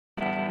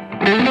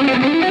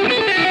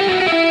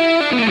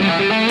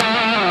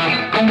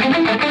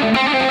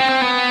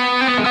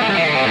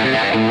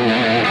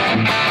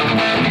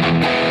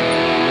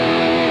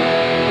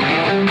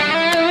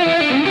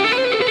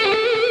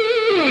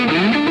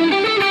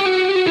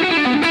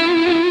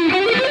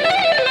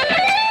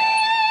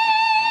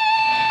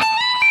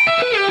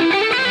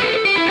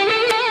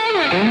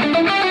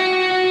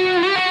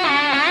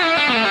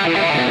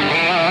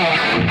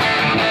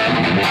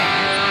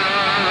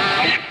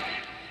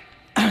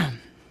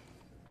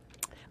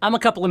I'm a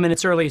couple of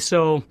minutes early,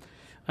 so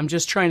I'm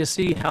just trying to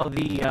see how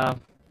the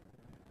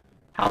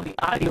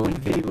audio and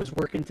video is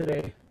working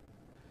today.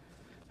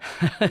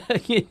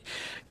 You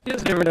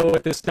just never know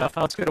with this stuff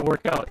how it's going to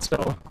work out.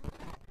 So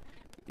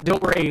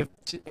don't worry.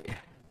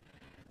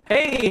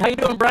 Hey, how you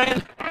doing,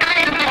 Brian?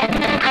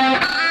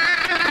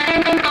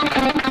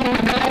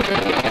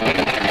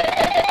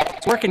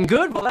 It's working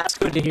good. Well, that's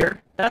good to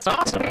hear. That's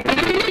awesome.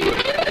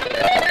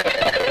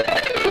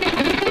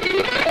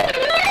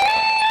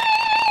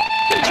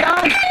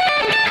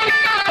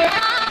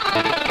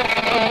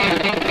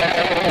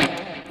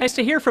 Nice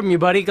to hear from you,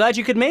 buddy. Glad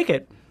you could make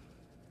it.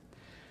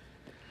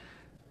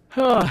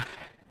 Brian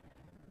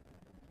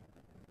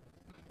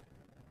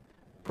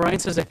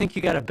says, I think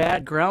you got a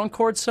bad ground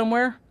cord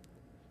somewhere.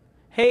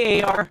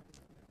 Hey, AR.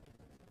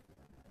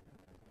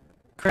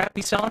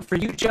 Crappy sound for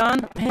you,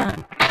 John?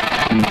 Man.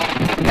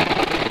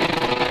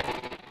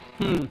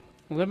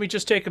 Let me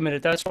just take a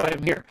minute. That's why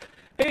I'm here.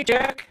 Hey,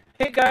 Jack.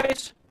 Hey,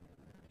 guys.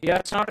 Yeah,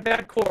 it's not a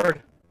bad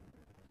cord.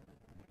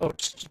 Oh,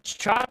 it's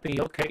choppy.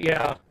 Okay,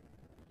 yeah.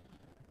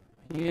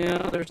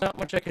 Yeah, there's not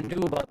much I can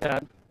do about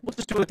that. We'll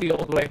just do it the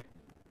old way.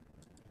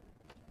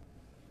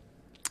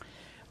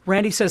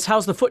 Randy says,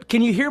 how's the foot?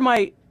 Can you hear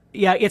my...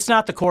 Yeah, it's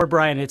not the cord,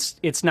 Brian.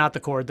 It's not the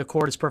cord. The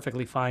cord is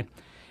perfectly fine.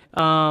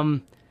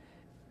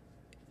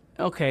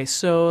 Okay,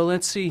 so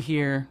let's see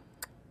here.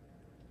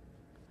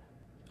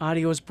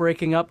 Audio is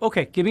breaking up.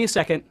 Okay, give me a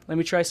second. Let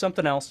me try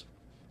something else.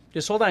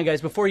 Just hold on,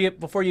 guys. Before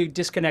you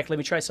disconnect, let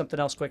me try something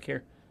else quick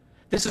here.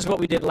 This is what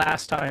we did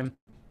last time.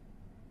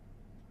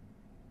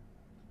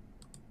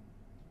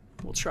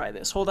 We'll try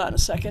this. Hold on a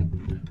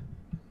second.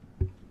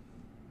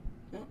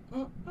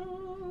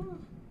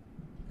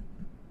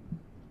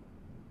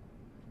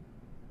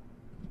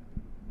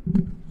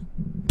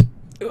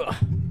 Ugh.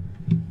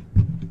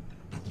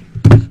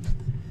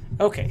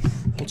 Okay,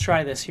 we'll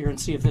try this here and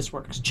see if this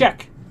works.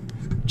 Check.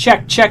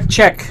 Check, check,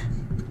 check.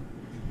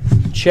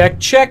 Check,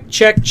 check,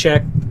 check,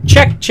 check.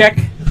 Check, check.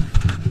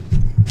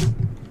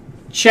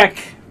 Check,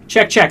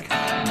 check, check.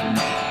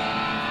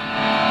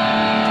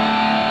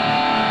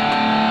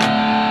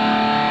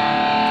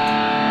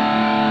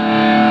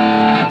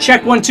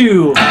 Check, 1,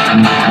 2.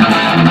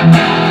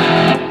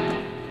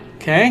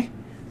 Okay.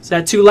 Is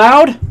that too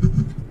loud?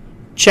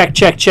 Check,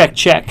 check, check,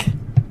 check.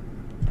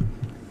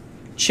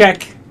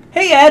 Check.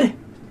 Hey, Ed.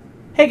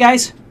 Hey,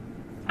 guys.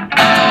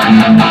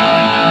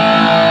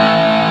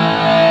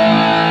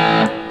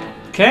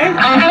 Okay.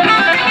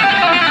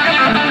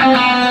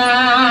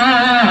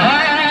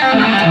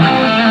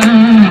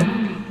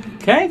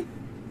 Okay.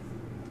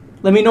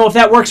 Let me know if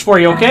that works for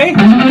you, okay?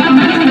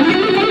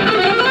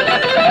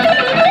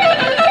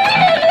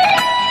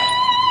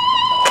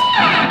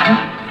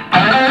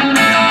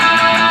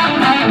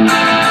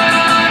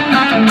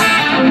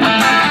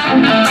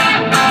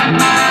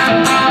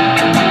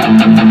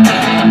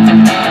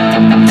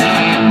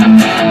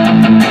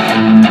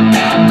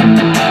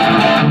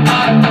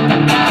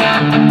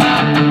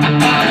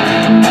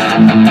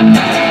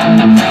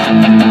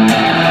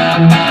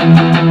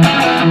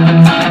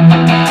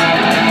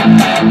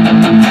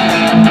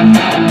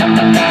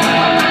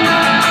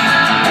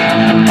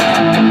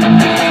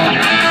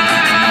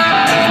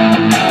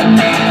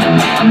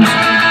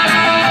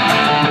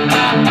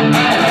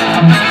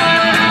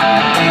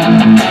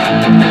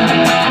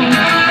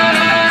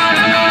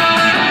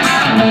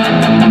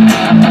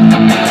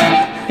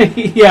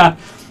 Yeah.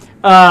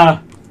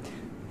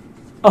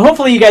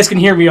 Hopefully you guys can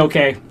hear me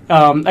okay.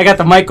 I got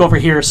the mic over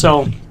here,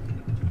 so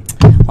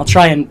I'll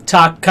try and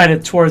talk kind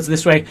of towards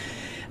this way.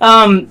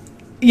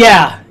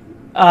 Yeah.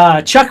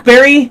 Chuck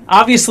Berry,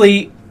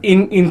 obviously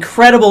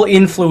incredible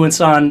influence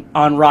on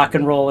rock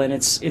and roll, and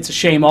it's a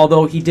shame,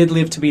 although he did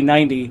live to be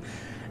 90,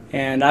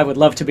 and I would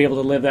love to be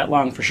able to live that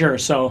long for sure.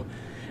 So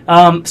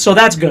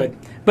that's good.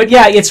 But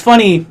yeah, it's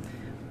funny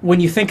when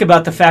you think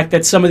about the fact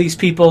that some of these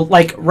people,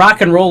 like,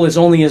 rock and roll is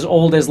only as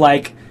old as,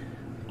 like,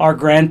 our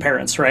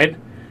grandparents, right?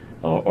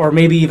 Or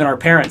maybe even our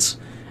parents.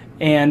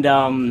 And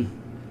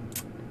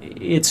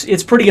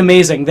it's pretty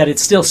amazing that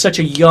it's still such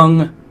a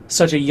young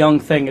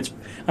thing.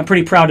 I'm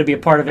pretty proud to be a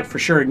part of it for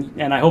sure,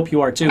 and I hope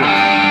you are too.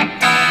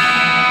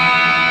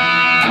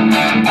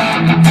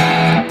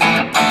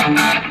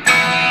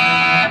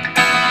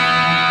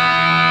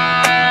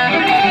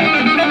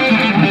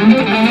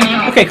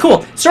 Okay,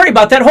 cool. Sorry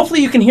about that.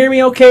 Hopefully you can hear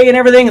me okay and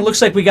everything. It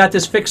looks like we got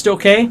this fixed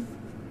okay.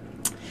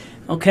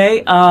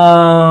 Okay,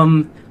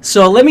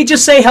 so let me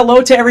just say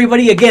hello to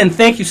everybody. Again,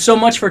 thank you so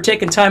much for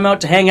taking time out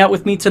to hang out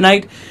with me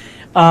tonight.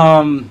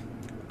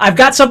 I've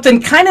got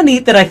something kind of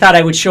neat that I thought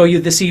I would show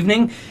you this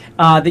evening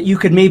that you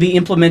could maybe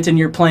implement in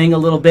your playing a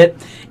little bit.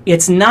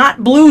 It's not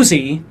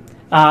bluesy.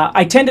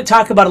 I tend to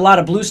talk about a lot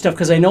of blues stuff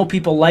because I know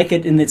people like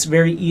it and it's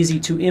very easy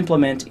to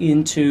implement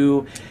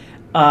into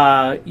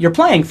your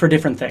playing for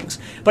different things.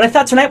 But I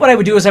thought tonight what I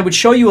would do is I would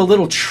show you a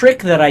little trick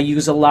that I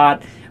use a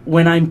lot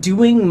when I'm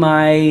doing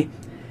my...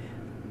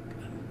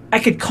 I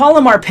could call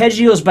them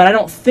arpeggios, but I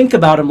don't think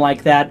about them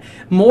like that.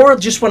 More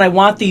just when I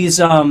want these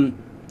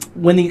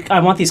I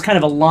want these kind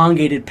of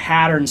elongated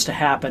patterns to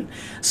happen.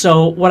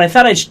 So what I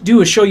thought I'd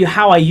do is show you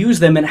how I use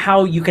them and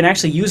how you can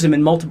actually use them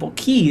in multiple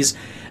keys,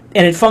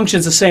 and it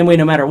functions the same way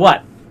no matter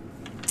what.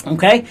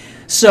 Okay,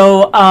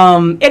 so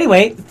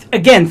anyway,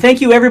 again,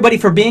 thank you everybody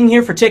for being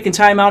here, for taking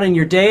time out in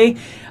your day.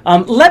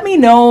 Let me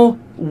know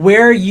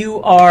where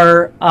you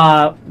are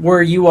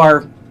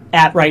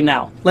at right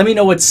now. Let me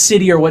know what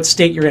city or what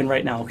state you're in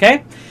right now,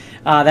 okay?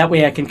 That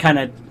way I can kind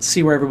of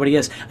see where everybody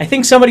is. I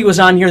think somebody was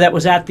on here that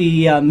was at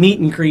the meet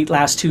and greet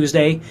last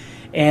Tuesday.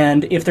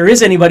 And if there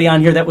is anybody on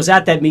here that was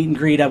at that meet and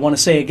greet, I want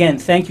to say again,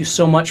 thank you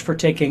so much for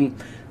taking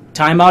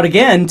time out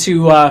again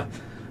to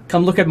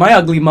come look at my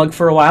ugly mug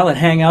for a while and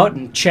hang out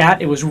and chat.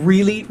 It was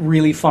really,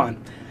 really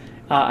fun.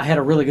 I had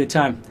a really good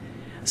time.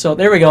 So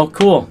there we go.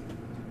 Cool.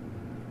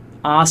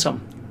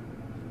 Awesome.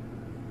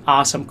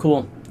 Awesome.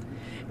 Cool.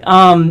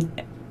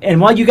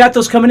 And while you got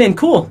those coming in,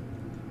 cool.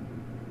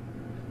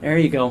 There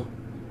you go.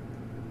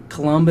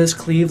 Columbus,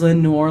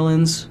 Cleveland, New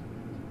Orleans.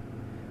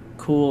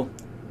 Cool.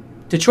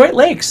 Detroit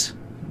Lakes,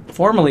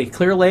 formerly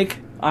Clear Lake,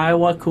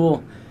 Iowa.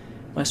 Cool.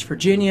 West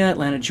Virginia,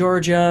 Atlanta,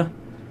 Georgia,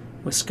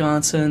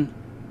 Wisconsin.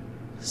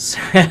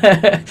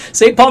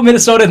 St. Paul,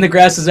 Minnesota, and the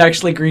grass is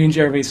actually green,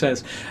 Jeremy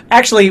says.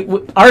 Actually,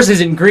 ours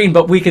isn't green,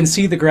 but we can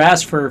see the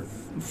grass for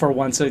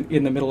once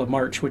in the middle of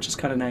March, which is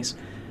kind of nice.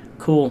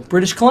 Cool.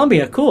 British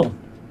Columbia. Cool.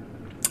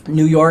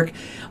 New York.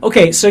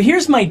 Okay, so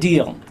here's my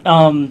deal.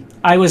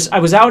 I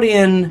was out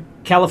in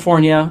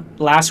California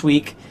last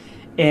week,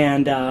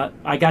 and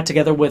I got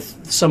together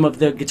with some of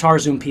the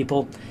GuitarZoom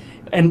people,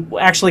 and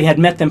actually had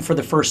met them for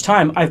the first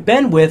time. I've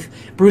been with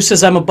Bruce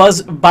says I'm a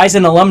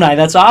Bison alumni.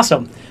 That's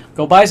awesome.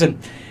 Go Bison.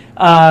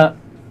 Dan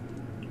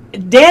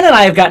and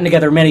I have gotten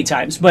together many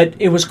times, but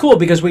it was cool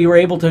because we were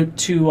able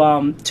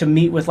to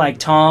meet with like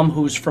Tom,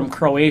 who's from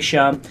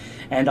Croatia,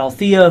 and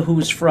Althea,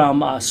 who's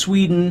from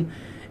Sweden.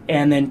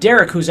 And then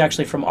Derek, who's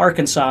actually from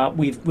Arkansas.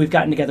 We've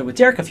gotten together with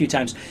Derek a few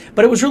times.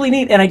 But it was really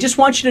neat. And I just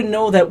want you to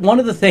know that one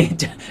of the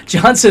things,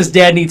 John says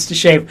Dad needs to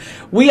shave.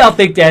 We all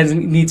think Dad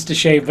needs to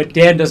shave, but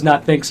Dan does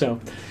not think so.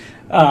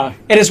 And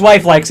his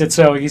wife likes it,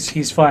 so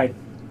he's fine.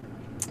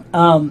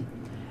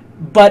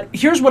 But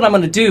here's what I'm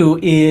going to do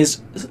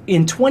is,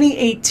 in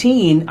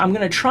 2018, I'm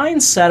going to try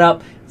and set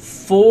up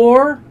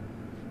 4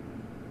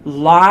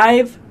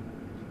 live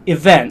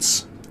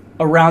events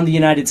around the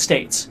United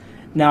States.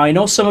 Now, I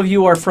know some of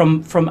you are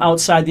from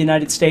outside the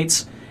United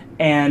States,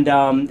 and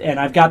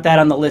I've got that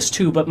on the list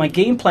too, but my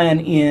game plan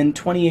in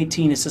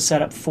 2018 is to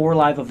set up 4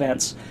 live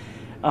events.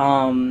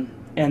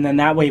 And then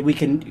that way we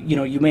can,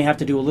 you may have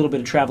to do a little bit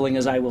of traveling,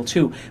 as I will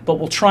too, but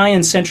we'll try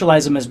and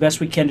centralize them as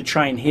best we can to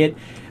try and hit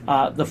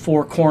the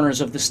 4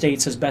 corners of the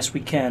states as best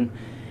we can.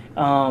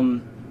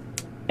 And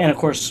of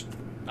course,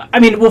 I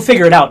mean, we'll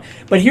figure it out.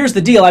 But here's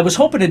the deal. I was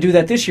hoping to do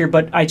that this year,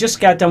 but I just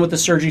got done with the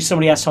surgery.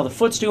 Somebody asked how the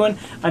foot's doing.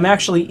 I'm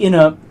actually in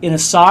a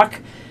sock,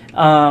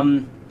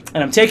 and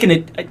I'm taking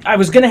it. I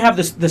was going to have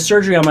the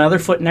surgery on my other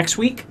foot next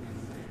week,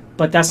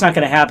 but that's not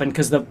going to happen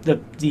because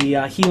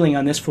the healing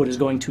on this foot is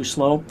going too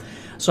slow.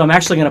 So I'm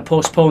actually going to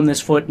postpone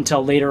this foot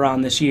until later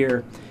on this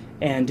year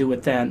and do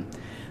it then.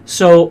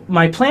 So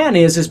my plan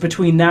is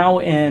between now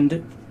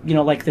and,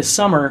 like this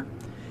summer,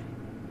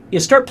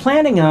 is start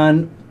planning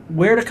on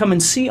where to come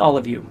and see all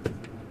of you.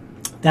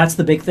 That's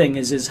the big thing,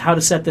 is how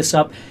to set this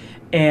up.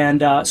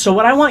 And so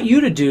what I want you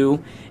to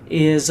do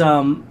is,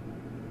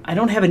 I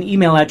don't have an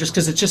email address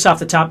because it's just off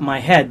the top of my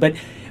head, but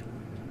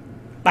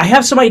I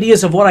have some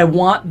ideas of what I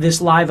want this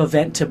live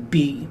event to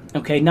be,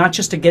 okay? Not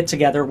just to get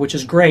together, which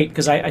is great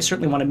because I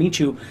certainly want to meet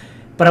you,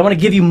 but I want to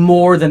give you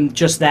more than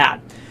just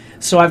that.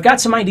 So I've got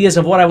some ideas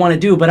of what I want to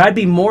do, but I'd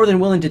be more than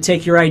willing to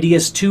take your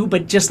ideas too,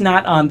 but just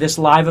not on this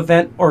live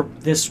event or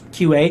this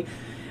QA.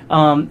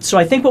 So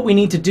I think what we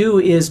need to do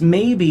is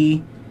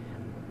maybe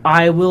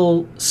I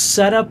will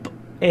set up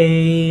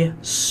a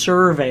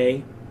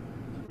survey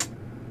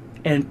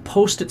and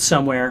post it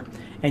somewhere,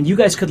 and you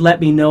guys could let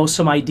me know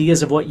some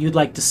ideas of what you'd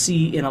like to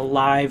see in a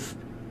live.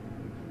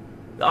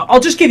 I'll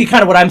just give you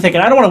kind of what I'm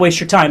thinking. I don't want to waste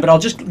your time, but I'll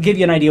just give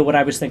you an idea of what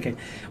I was thinking.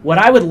 What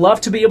I would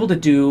love to be able to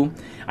do,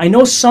 I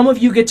know some of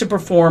you get to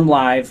perform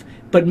live,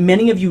 but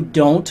many of you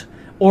don't,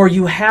 or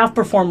you have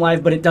performed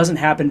live, but it doesn't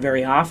happen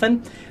very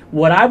often.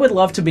 What I would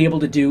love to be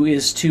able to do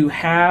is to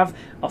have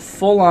a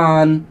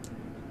full-on,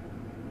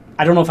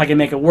 I don't know if I can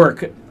make it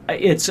work,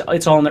 it's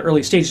all in the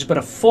early stages, but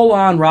a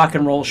full-on rock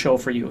and roll show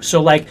for you.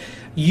 So like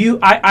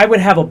I would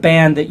have a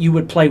band that you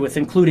would play with,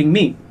 including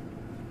me,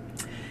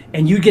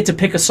 and you get to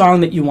pick a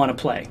song that you want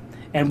to play,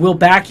 and we'll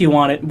back you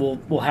on it.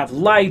 We'll have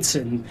lights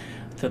and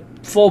the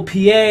full PA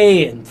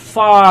and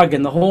fog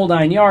and the whole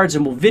 9 yards,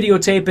 and we'll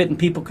videotape it, and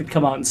people could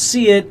come out and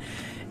see it.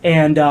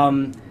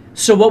 And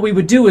so what we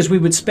would do is we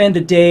would spend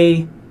a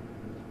day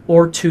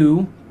or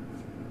 2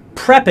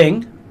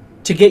 prepping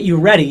to get you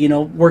ready,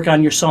 work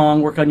on your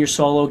song, work on your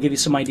solo, give you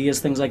some ideas,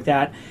 things like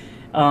that.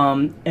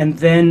 And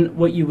then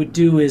what you would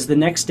do is the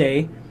next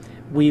day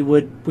we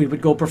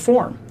would go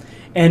perform.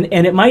 And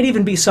it might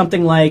even be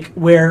something like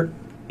where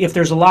if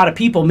there's a lot of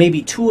people,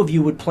 maybe two of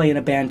you would play in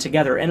a band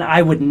together, and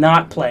I would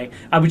not play.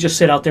 I would just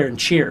sit out there and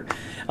cheer.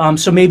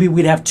 So maybe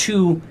we'd have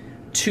two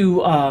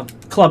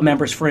club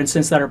members, for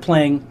instance, that are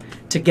playing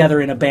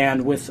together in a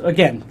band with,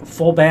 again, a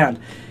full band,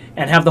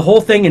 and have the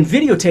whole thing and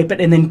videotape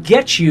it, and then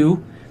get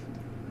you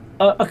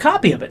a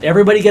copy of it.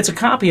 Everybody gets a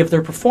copy of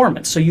their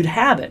performance, so you'd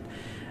have it.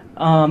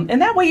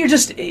 And that way you're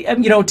just,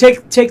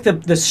 take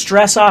the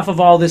stress off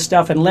of all this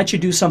stuff and let you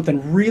do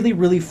something really,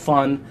 really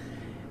fun.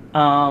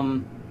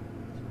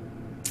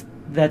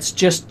 That's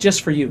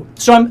just for you.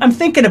 So I'm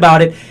thinking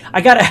about it.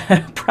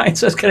 Brian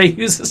says, can I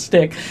use the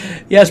stick?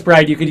 Yes,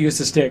 Brian, you could use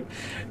the stick.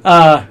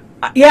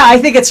 Yeah, I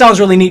think it sounds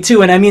really neat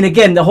too. And I mean,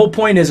 again, the whole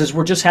point is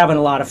we're just having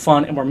a lot of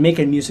fun and we're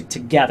making music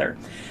together.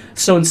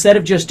 So instead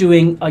of just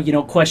doing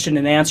a question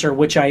and answer,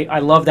 which I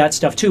love that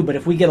stuff too, but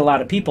if we get a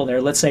lot of people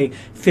there, let's say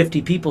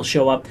 50 people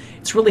show up,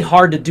 it's really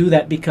hard to do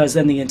that because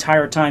then the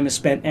entire time is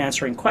spent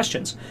answering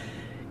questions.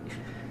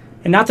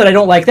 And not that I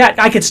don't like that.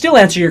 I could still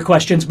answer your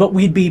questions, but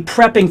we'd be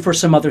prepping for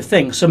some other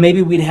things. So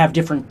maybe we'd have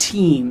different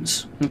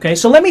teams. Okay,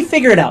 so let me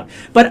figure it out.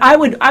 But I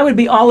would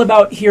be all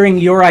about hearing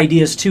your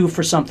ideas too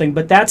for something.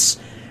 But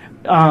that's,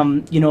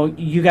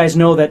 you guys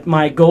know that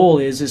my goal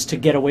is to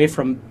get away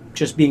from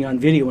just being on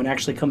video and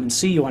actually come and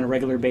see you on a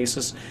regular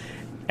basis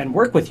and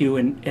work with you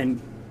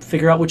and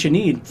figure out what you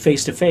need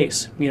face to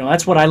face.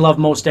 That's what I love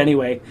most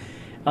anyway,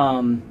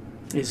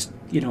 is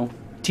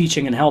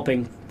teaching and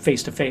helping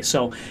face to face.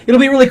 So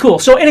it'll be really cool.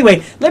 So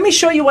anyway, let me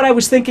show you what I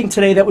was thinking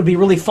today that would be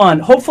really fun.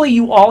 Hopefully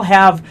you all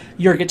have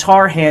your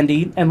guitar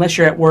handy, unless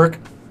you're at work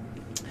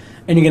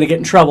and you're going to get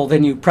in trouble,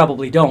 then you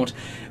probably don't.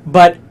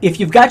 But if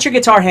you've got your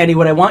guitar handy,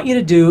 what I want you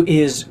to do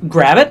is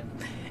grab it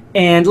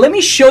and let me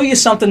show you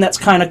something that's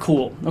kind of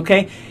cool,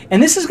 okay?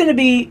 And this is going to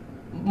be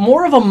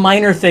more of a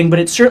minor thing, but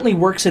it certainly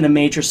works in a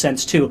major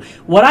sense too.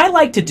 What I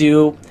like to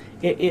do,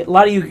 a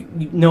lot of you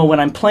know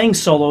when I'm playing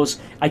solos,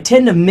 I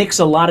tend to mix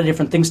a lot of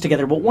different things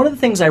together, but one of the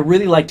things I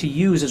really like to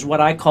use is what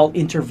I call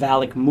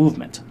intervallic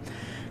movement.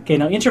 Okay,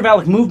 now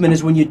intervallic movement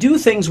is when you do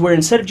things where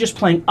instead of just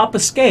playing up a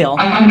scale,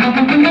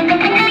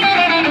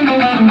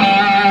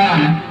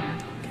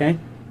 okay,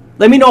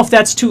 let me know if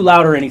that's too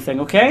loud or anything,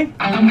 okay?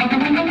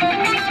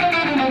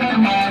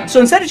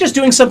 So instead of just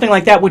doing something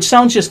like that, which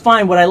sounds just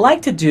fine, what I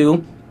like to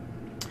do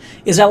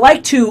is I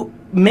like to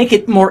make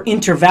it more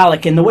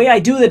intervallic, and the way I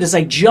do that is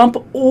I jump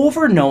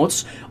over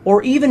notes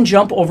or even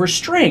jump over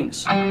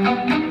strings.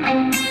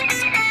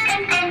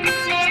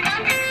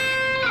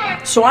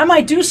 So I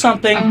might do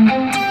something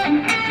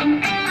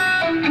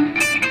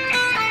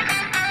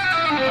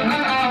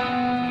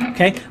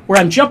where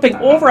I'm jumping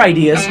over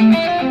ideas,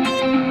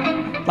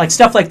 like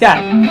stuff like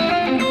that.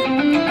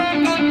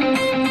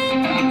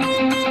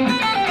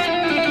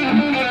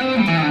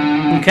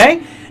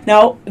 Okay?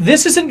 Now,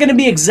 this isn't going to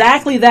be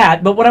exactly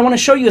that, but what I want to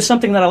show you is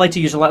something that I like to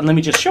use a lot, and let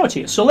me just show it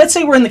to you. So let's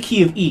say we're in the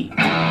key of E.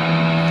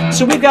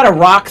 So we've got a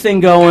rock thing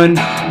going,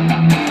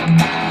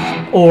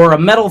 or a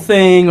metal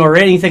thing, or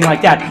anything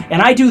like that,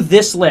 and I do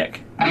this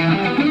lick.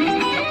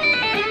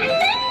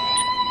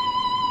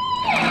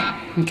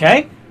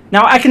 Okay?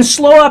 Now, I can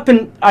slow up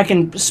and I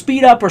can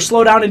speed up or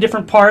slow down in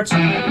different parts.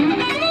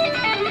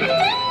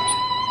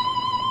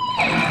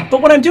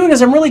 But what I'm doing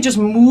is I'm really just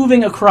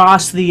moving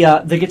across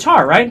the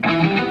guitar, right?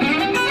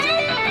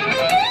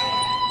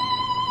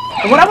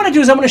 And what I want to do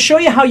is I'm going to show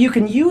you how you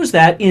can use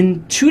that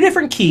in two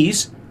different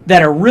keys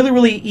that are really,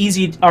 really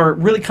easy, or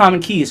really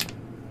common keys.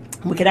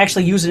 We could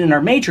actually use it in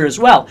our major as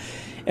well.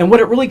 And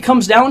what it really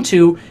comes down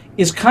to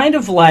is kind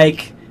of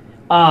like,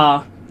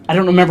 I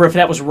don't remember if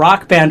that was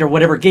Rock Band or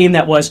whatever game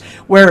that was,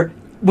 where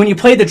when you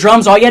played the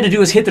drums, all you had to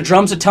do is hit the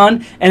drums a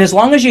ton, and as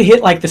long as you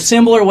hit like the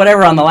cymbal or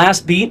whatever on the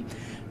last beat,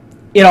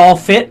 it all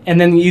fit, and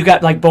then you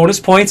got like bonus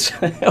points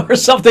or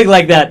something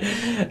like that.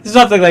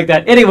 Something like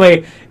that.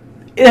 Anyway,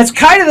 it's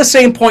kind of the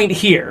same point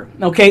here,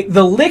 okay?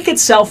 The lick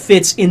itself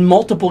fits in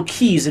multiple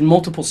keys in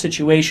multiple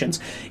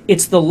situations.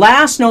 It's the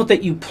last note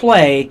that you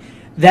play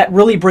that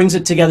really brings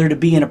it together to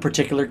be in a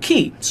particular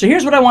key. So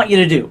here's what I want you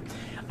to do.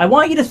 I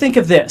want you to think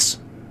of this.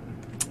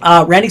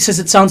 Randy says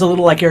it sounds a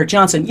little like Eric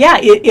Johnson. Yeah,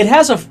 it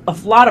has a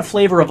lot of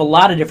flavor of a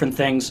lot of different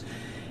things,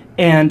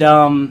 and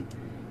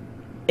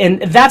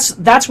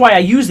that's why I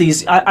use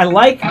these. I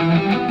like,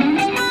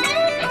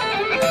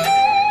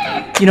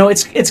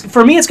 it's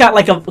for me. It's got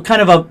like a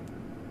kind of a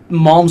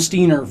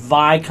Malmsteen or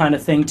Vi kind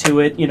of thing to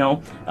it,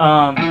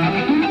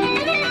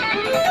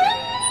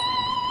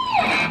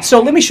 So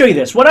let me show you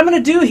this. What I'm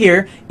going to do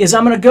here is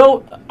I'm going to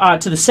go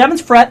to the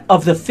 7th fret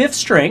of the 5th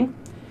string,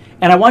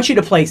 and I want you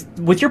to play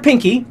with your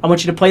pinky. I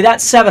want you to play that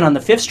 7 on the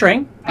 5th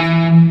string,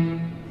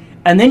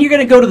 and then you're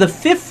going to go to the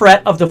 5th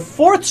fret of the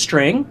 4th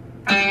string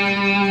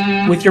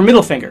with your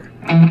middle finger.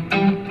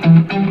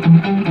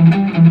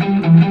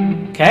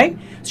 Okay?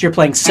 So you're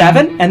playing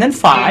 7 and then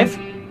 5,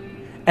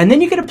 and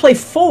then you're going to play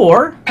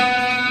 4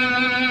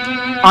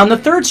 on the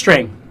 3rd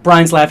string.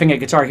 Brian's laughing at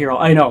Guitar Hero.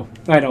 I know.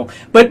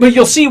 But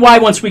you'll see why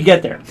once we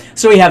get there.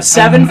 So we have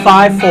 7,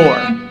 5, 4.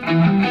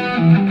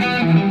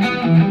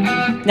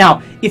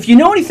 Now, if you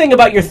know anything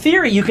about your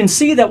theory, you can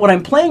see that what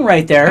I'm playing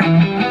right there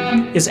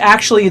is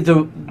actually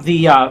the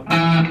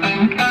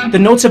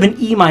notes of an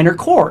E minor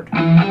chord.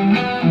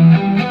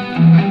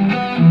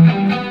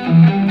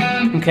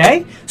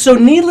 Okay? So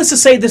needless to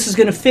say, this is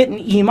going to fit in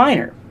E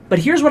minor. But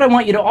here's what I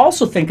want you to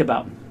also think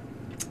about.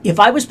 If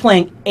I was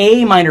playing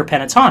A minor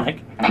pentatonic,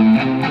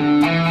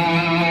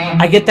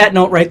 I get that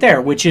note right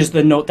there, which is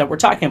the note that we're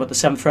talking about, the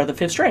 7th fret of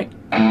the 5th string.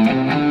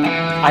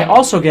 I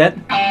also get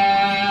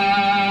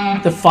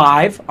the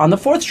 5 on the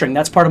 4th string.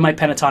 That's part of my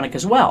pentatonic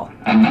as well.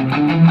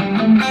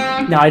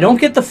 Now, I don't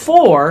get the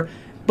 4,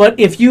 but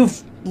if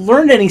you've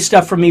learned any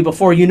stuff from me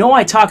before, you know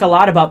I talk a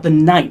lot about the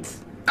 9th,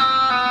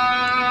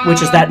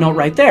 which is that note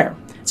right there.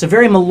 It's a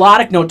very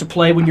melodic note to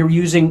play when you're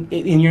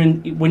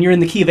when you're in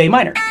the key of A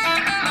minor.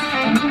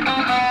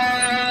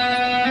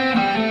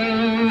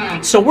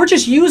 So we're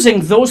just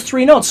using those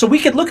 3 notes. So we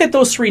could look at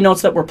those 3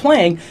 notes that we're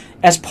playing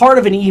as part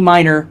of an E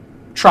minor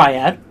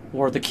triad,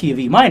 or the key of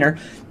E minor,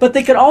 but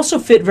they could also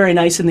fit very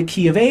nice in the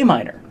key of A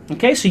minor.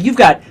 Okay, so you've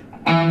got,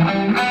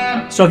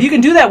 so if you can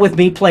do that with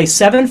me, play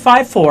 7,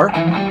 5, 4,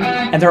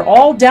 and they're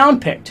all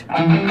down-picked.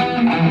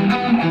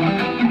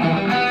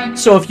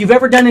 So if you've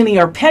ever done any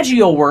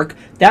arpeggio work,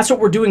 that's what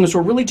we're doing, is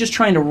we're really just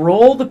trying to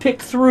roll the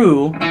pick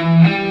through.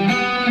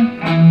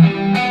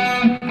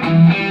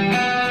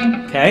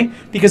 Okay,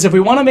 because if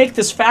we want to make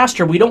this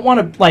faster, we don't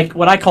want to, like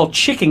what I call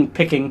chicken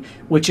picking,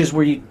 which is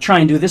where you try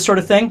and do this sort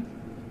of thing,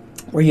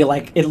 where you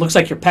like, it looks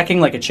like you're pecking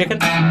like a chicken.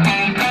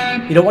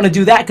 You don't want to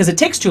do that because it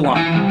takes too long.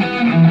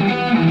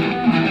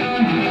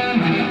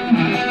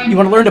 You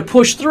want to learn to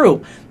push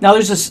through. Now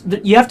there's this,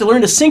 you have to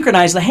learn to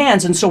synchronize the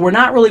hands, and so we're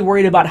not really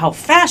worried about how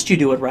fast you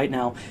do it right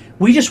now.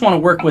 We just want to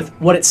work with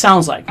what it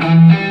sounds like.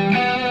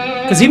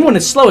 Because even when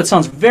it's slow, it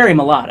sounds very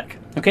melodic.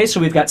 Okay, so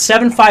we've got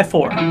 7, 5,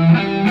 4.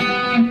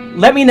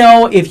 Let me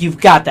know if you've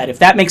got that, if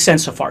that makes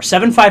sense so far.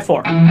 7, 5, 4.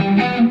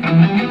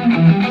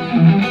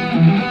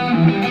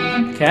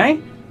 Okay,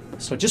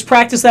 so just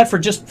practice that for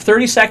just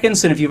 30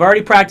 seconds, and if you've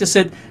already practiced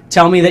it,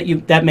 tell me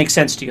that that makes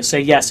sense to you.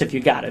 Say yes if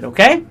you got it,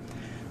 okay?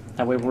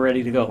 That way we're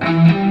ready to go.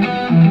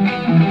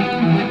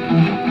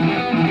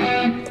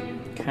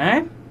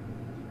 Okay.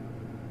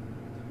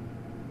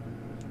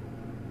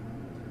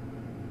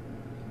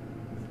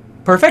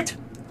 Perfect.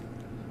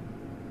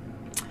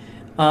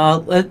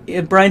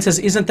 Brian says,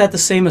 isn't that the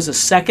same as a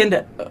second?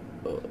 I'm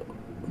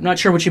not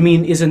sure what you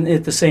mean, isn't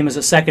it the same as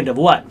a second of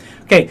what?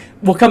 Okay,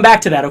 we'll come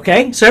back to that,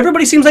 okay? So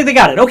everybody seems like they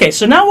got it. Okay,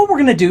 so now what we're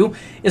going to do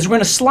is we're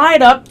going to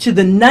slide up to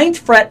the 9th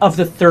fret of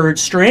the 3rd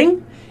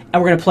string,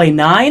 and we're going to play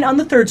 9 on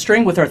the 3rd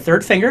string with our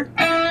 3rd finger,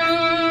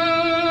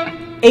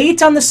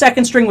 8 on the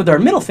 2nd string with our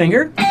middle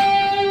finger,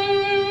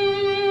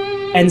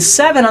 and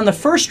 7 on the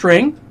 1st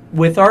string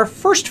with our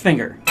 1st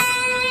finger.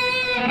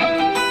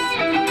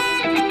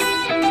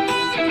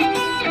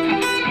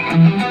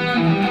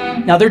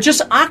 Now they're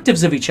just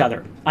octaves of each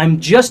other. I'm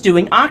just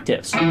doing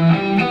octaves.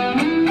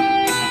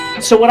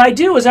 So what I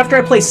do is after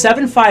I play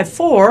 7, 5,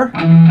 4,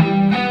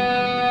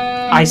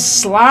 I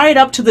slide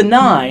up to the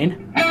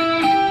 9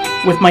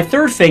 with my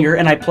 3rd finger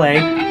and I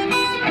play.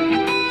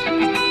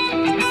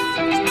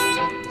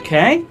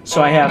 Okay,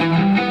 so I have.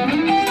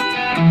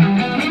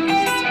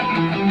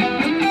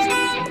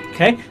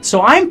 Okay,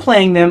 so I'm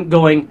playing them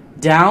going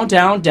down,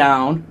 down,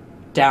 down,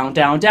 down,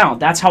 down, down.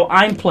 That's how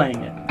I'm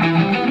playing it.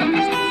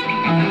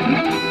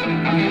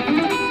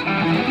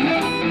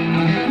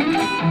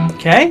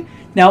 Okay,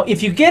 now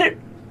if you get it,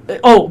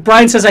 oh,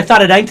 Brian says, I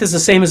thought a 9th is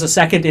the same as a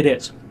 2nd. It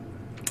is.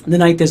 The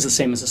 9th is the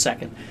same as a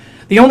 2nd.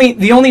 The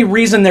only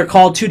reason they're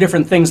called 2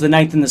 different things, the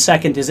 9th and the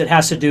 2nd, is it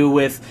has to do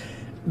with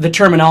the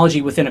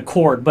terminology within a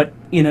chord. But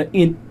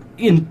in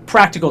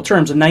practical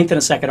terms, a 9th and a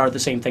 2nd are the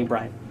same thing,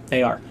 Brian.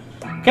 They are.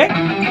 Okay?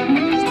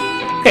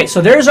 Okay,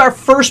 so there's our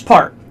first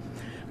part.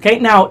 Okay,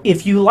 now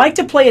if you like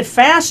to play it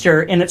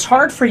faster and it's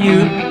hard for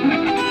you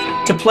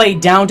to play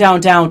down, down,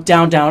 down,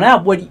 down, down,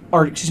 out,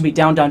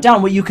 down, down,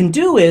 down, what you can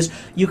do is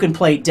you can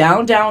play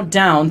down, down,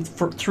 down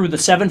through the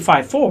 7,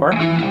 5, 4,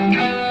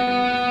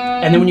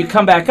 and then when you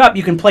come back up,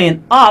 you can play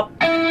an up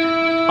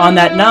on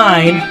that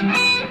 9,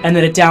 and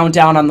then a down,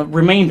 down on the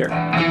remainder.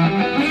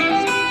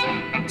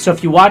 So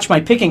if you watch my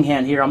picking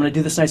hand here, I'm going to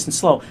do this nice and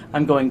slow.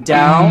 I'm going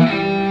down,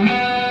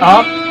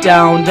 up,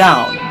 down,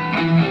 down.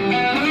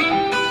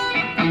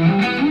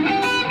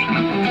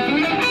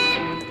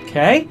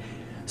 Okay?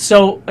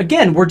 So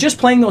again, we're just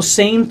playing those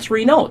same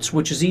 3 notes,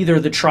 which is either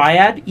the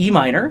triad, E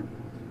minor.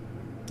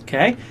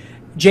 Okay.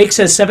 Jake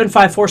says 7,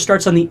 5, 4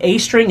 starts on the A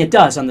string. It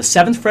does, on the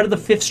 7th fret of the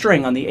 5th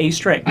string on the A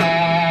string.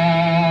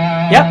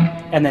 Yep.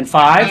 And then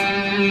 5,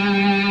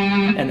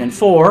 and then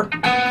 4,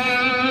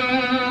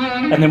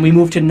 and then we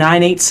move to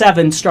 9, 8,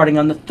 7 starting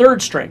on the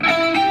 3rd string.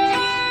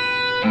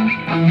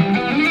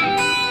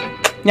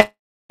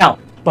 Now,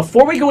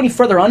 before we go any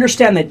further,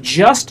 understand that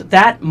just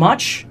that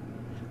much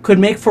could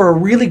make for a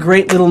really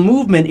great little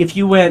movement if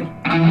you went.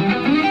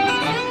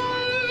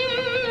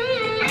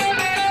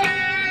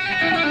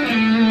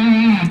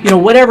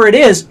 Whatever it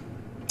is.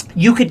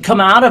 you could come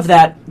out of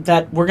that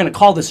we're going to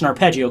call this an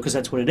arpeggio because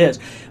that's what it is,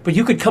 but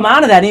you could come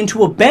out of that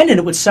into a bend and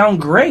it would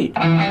sound great.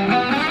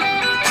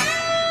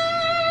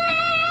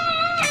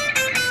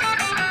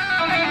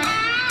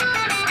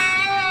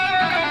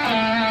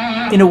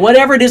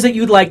 Whatever it is that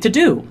you'd like to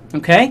do,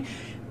 okay?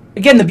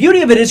 Again, the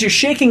beauty of it is you're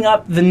shaking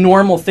up the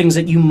normal things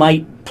that you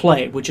might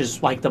play, which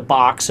is like the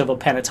box of a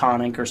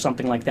pentatonic or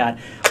something like that,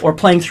 or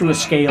playing through a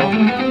scale,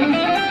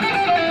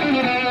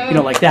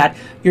 like that.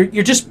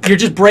 You're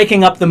just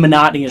breaking up the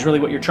monotony is really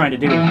what you're trying to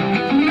do.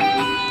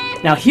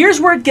 Now, here's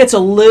where it gets a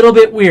little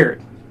bit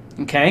weird,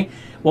 okay?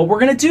 What we're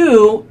going to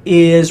do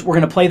is we're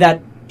going to play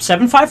that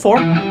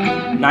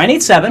 7-5-4,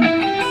 9-8-7,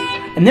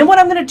 and then what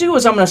I'm going to do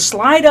is I'm going to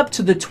slide up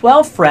to the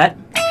 12th fret,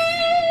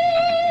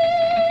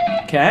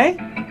 okay?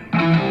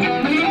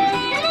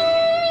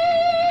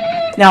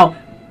 Now,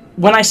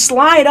 when I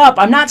slide up,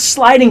 I'm not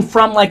sliding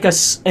from like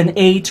an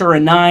 8 or a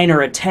 9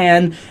 or a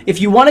 10. If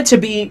you want it to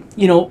be,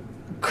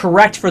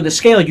 correct for the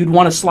scale, you'd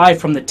want to slide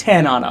from the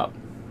 10 on up.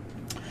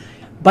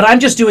 But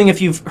I'm just doing,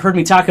 if you've heard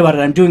me talk about it,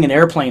 I'm doing an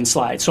airplane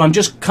slide. So I'm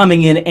just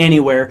coming in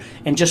anywhere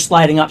and just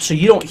sliding up. So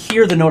you don't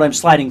hear the note I'm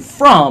sliding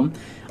from.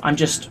 I'm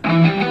just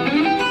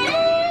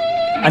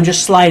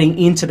sliding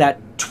into that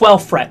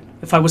 12th fret.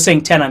 If I was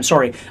saying 10, I'm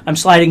sorry. I'm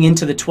sliding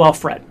into the 12th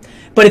fret.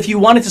 But if you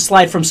wanted to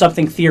slide from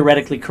something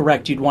theoretically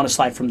correct, you'd want to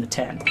slide from the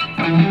 10.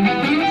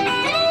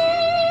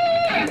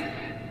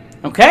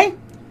 Okay?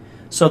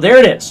 So there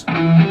it is.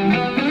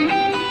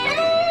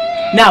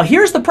 Now,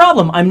 here's the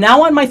problem. I'm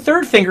now on my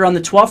third finger on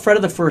the 12th fret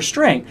of the first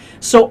string.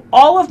 So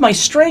all of my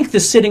strength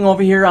is sitting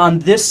over here on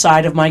this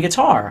side of my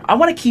guitar. I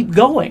want to keep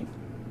going.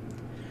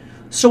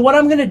 So what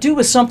I'm going to do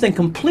is something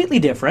completely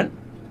different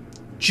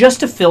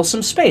just to fill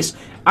some space.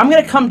 I'm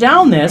going to come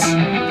down this, and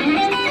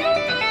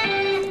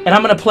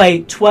I'm going to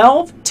play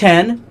 12,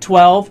 10,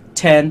 12,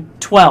 10,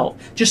 12,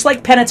 just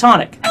like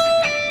pentatonic.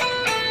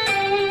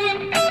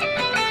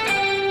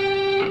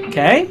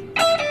 Okay?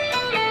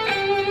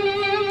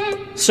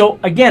 So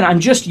again, I'm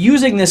just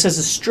using this as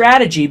a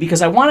strategy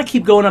because I want to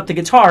keep going up the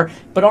guitar,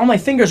 but all my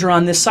fingers are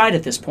on this side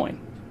at this point.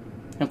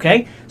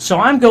 Okay? So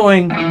I'm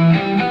going, and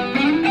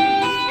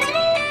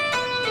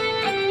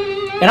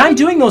I'm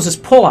doing those as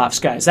pull-offs,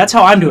 guys. That's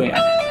how I'm doing it.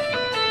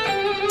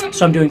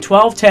 So I'm doing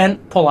 12, 10,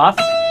 pull-off,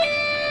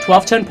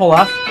 12, 10,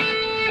 pull-off,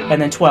 and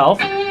then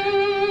 12.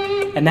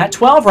 And that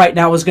 12 right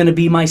now is going to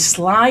be my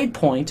slide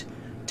point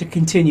to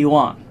continue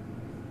on.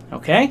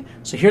 Okay?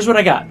 So here's what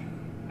I got.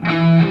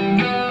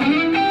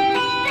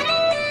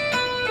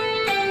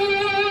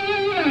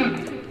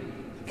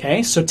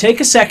 Okay, so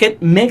take a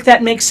second, make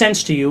that make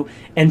sense to you,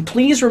 and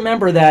please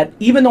remember that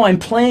even though I'm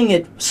playing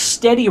it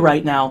steady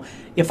right now,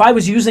 if I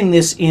was using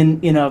this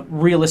in a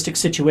realistic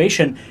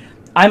situation,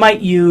 I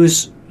might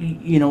use,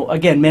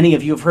 again, many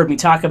of you have heard me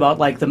talk about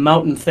like the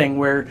mountain thing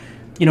where,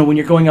 when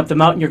you're going up the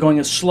mountain, you're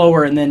going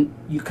slower, and then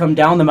you come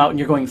down the mountain,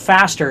 you're going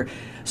faster.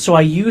 So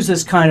I use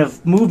this kind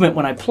of movement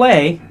when I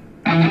play,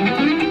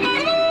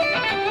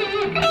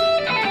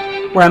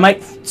 where I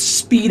might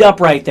speed up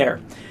right there.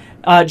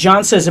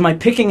 John says, am I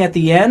picking at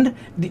the end?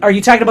 Are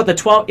you talking about the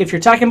 12? If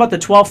you're talking about the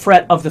 12th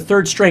fret of the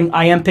third string,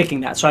 I am picking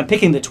that. So I'm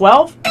picking the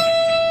 12,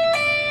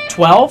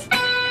 12,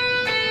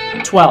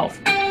 12.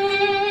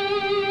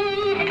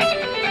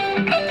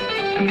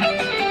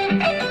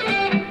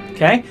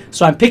 Okay?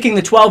 So I'm picking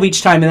the 12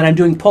 each time, and then I'm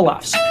doing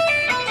pull-offs.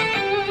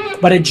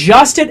 But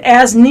adjust it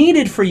as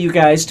needed for you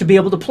guys to be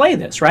able to play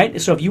this, right?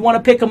 So if you want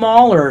to pick them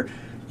all, or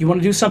you want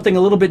to do something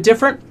a little bit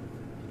different,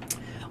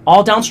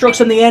 all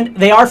downstrokes in the end,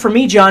 they are for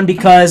me, John,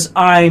 because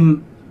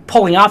I'm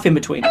pulling off in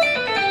between.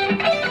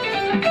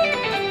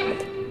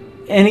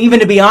 And even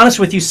to be honest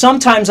with you,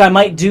 sometimes I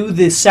might do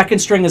the second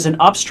string as an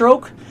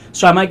upstroke.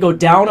 So I might go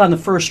down on the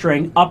first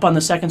string, up on the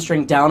second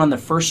string, down on the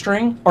first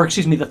string, or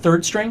excuse me, the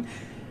third string,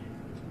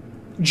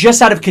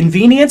 just out of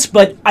convenience,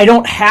 but I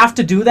don't have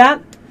to do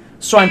that.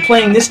 So I'm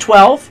playing this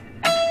 12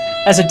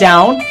 as a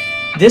down,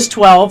 this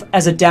 12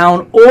 as a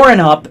down or an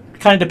up,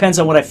 kind of depends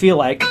on what I feel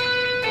like,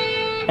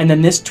 and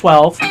then this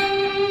 12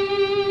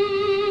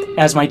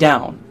 as my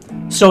down.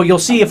 So you'll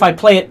see if I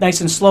play it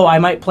nice and slow, I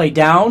might play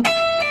down,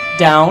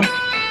 down,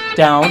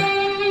 down,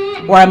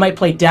 or I might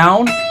play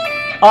down,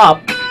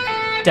 up,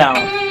 down.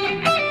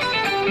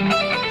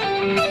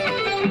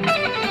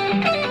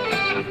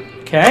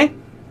 Okay?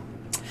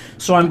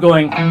 So I'm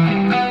going.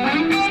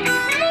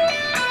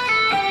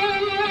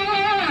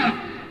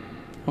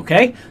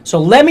 Okay? So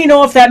let me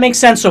know if that makes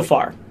sense so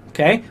far.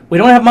 Okay? We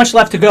don't have much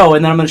left to go,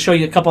 and then I'm going to show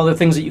you a couple other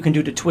things that you can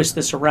do to twist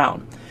this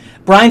around.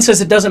 Brian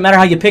says it doesn't matter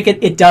how you pick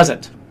it. It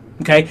doesn't.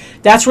 Okay?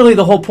 That's really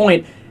the whole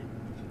point.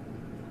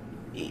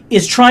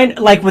 Is trying,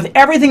 like with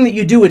everything that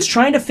you do, it's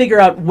trying to figure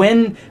out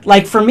when,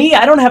 like for me,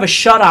 I don't have a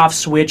shut-off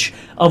switch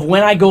of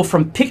when I go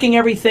from picking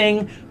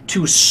everything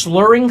to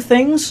slurring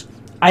things.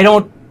 I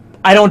don't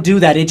do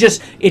that. It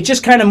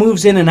just kind of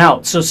moves in and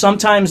out. So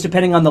sometimes,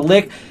 depending on the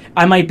lick,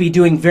 I might be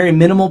doing very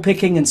minimal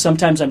picking, and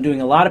sometimes I'm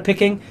doing a lot of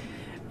picking.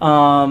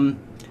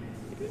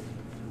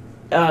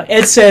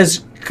 Ed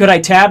says, could I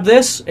tab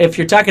this? If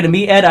you're talking to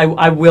me, Ed,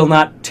 I will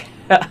not.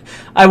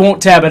 I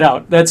won't tab it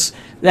out. That's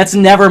That's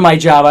never my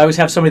job. I always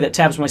have somebody that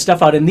tabs my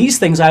stuff out. And these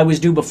things I always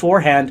do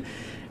beforehand,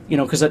 you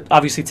know, because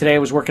obviously today I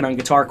was working on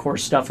guitar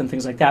course stuff and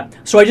things like that.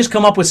 So I just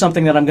come up with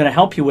something that I'm going to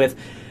help you with.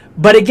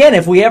 But again,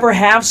 if we ever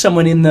have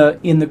someone in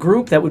the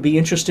group that would be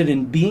interested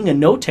in being a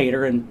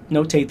notator and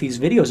notate these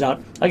videos out,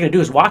 all I got to do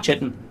is watch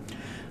it and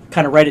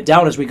kind of write it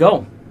down as we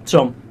go.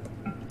 So,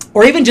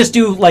 or even just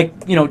do like,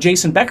 you know,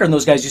 Jason Becker and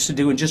those guys used to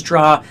do, and just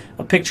draw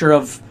a picture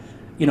of,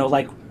 you know,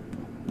 like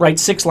write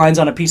 6 lines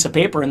on a piece of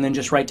paper and then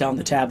just write down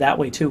the tab that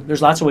way too.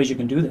 There's lots of ways you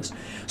can do this.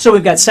 So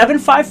we've got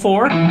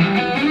 7-5-4,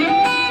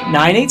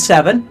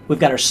 9-8-7. We've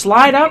got our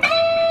slide up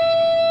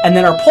and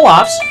then our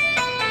pull-offs.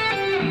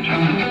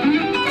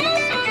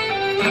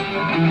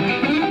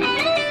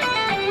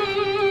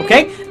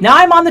 Okay, now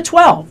I'm on the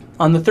 12,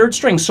 on the 3rd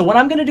string. So what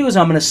I'm going to do is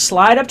I'm going to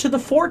slide up to the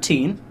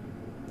 14,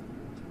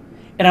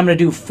 and I'm going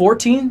to do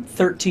 14,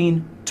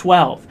 13,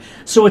 12.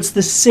 So it's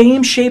the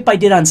same shape I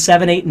did on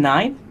 7, 8, and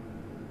 9,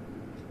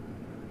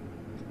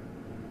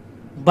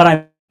 but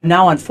I'm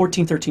now on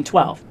 14, 13,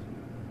 12.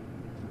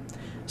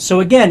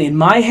 So again, in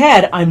my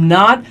head, I'm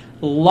not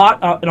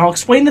locked, and I'll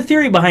explain the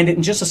theory behind it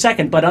in just a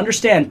second, but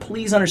understand,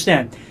 please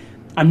understand,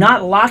 I'm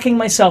not locking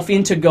myself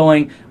into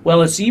going,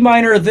 well, it's E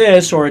minor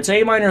this, or it's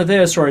A minor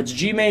this, or it's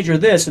G major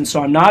this, and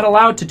so I'm not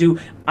allowed to do,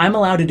 I'm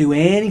allowed to do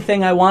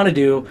anything I want to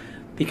do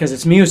because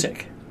it's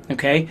music,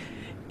 okay?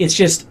 It's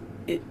just,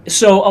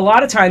 so a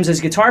lot of times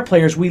as guitar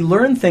players, we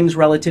learn things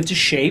relative to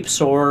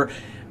shapes or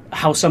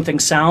how something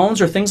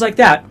sounds or things like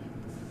that.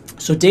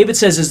 So David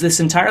says, is this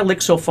entire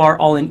lick so far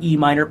all in E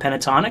minor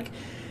pentatonic?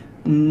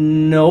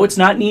 No, it's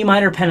not in E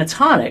minor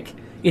pentatonic.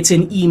 It's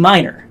in E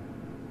minor.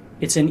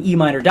 It's in E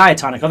minor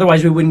diatonic.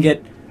 Otherwise, we wouldn't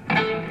get,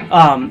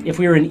 if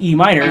we were in E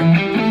minor,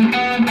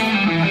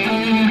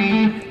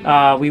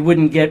 we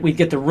wouldn't get, we'd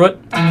get the root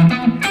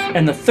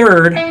and the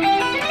 3rd.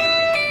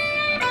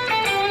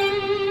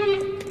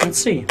 Let's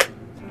see.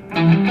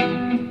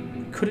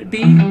 Could it be?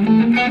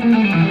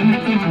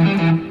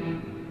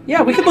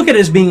 Yeah, we could look at it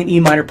as being an E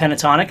minor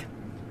pentatonic.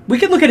 We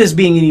could look at it as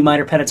being an E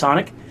minor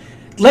pentatonic.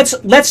 Let's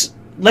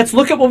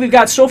look at what we've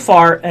got so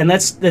far, and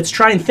let's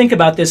try and think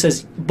about this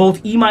as both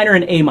E minor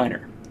and A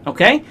minor.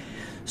 Okay?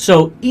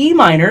 So E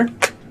minor,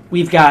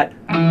 we've got,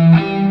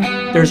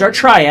 there's our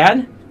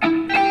triad.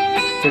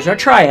 There's our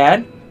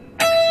triad.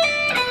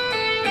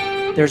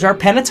 There's our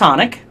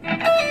pentatonic.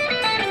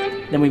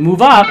 Then we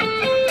move up,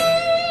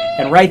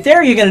 and right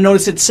there you're going to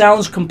notice it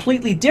sounds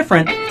completely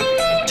different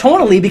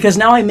tonally because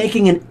now I'm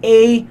making an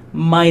A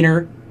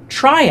minor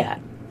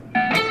triad.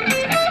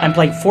 I'm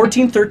playing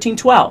 14, 13,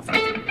 12.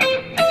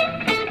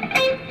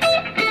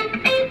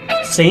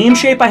 Same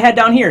shape I had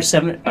down here.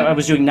 I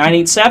was doing 9,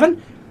 8,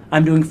 7.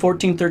 I'm doing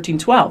 14, 13,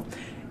 12.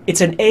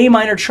 It's an A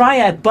minor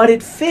triad, but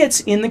it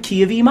fits in the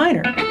key of E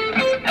minor.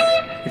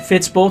 It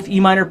fits both E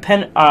minor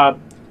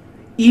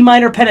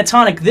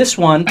pentatonic. This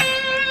one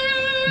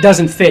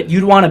doesn't fit.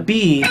 You'd want a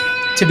B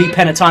to be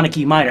pentatonic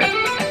E minor.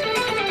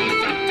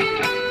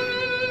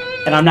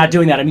 And I'm not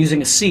doing that. I'm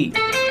using a C.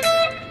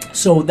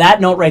 So that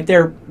note right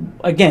there,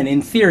 again,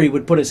 in theory,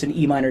 would put us in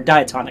E minor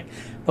diatonic.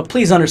 But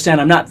please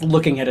understand, I'm not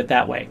looking at it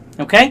that way.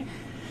 Okay?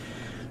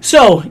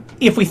 So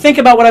if we think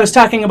about what I was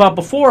talking about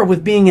before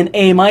with being an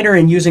A minor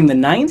and using the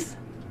 9th,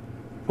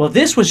 well,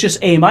 this was just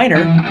A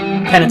minor,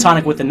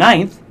 pentatonic with the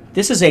 9th.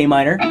 This is A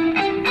minor,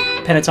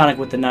 pentatonic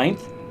with the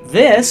 9th.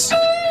 This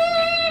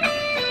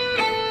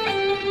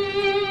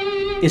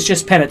is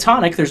just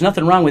pentatonic. There's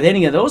nothing wrong with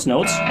any of those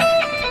notes.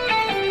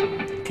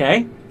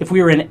 Okay? If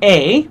we were in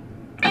A,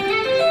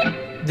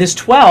 this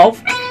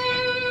 12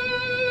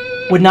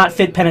 would not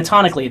fit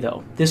pentatonically,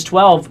 though. This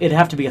 12, it'd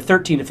have to be a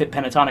 13 to fit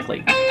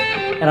pentatonically.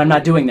 And I'm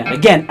not doing that.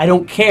 Again, I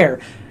don't care.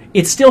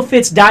 It still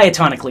fits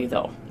diatonically,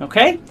 though.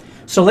 Okay?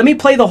 So let me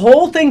play the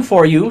whole thing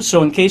for you,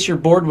 so in case you're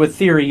bored with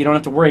theory, you don't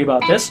have to worry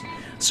about this.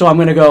 So I'm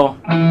going to go...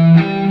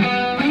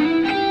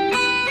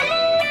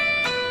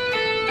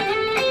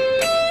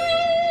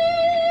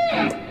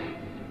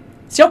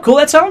 See how cool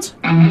that sounds?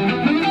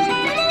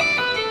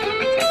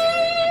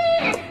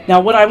 Now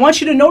what I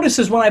want you to notice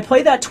is when I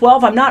play that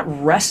 12, I'm not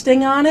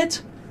resting on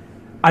it.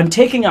 I'm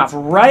taking off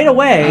right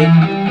away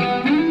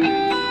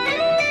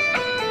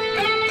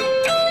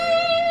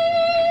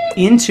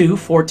into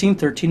 14,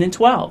 13, and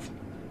 12.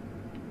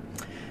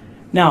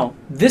 Now,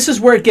 this is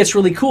where it gets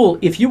really cool.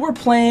 If you were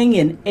playing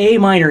in A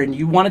minor and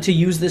you wanted to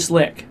use this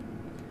lick,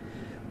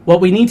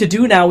 what we need to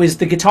do now is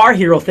the Guitar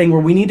Hero thing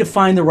where we need to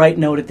find the right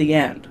note at the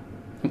end.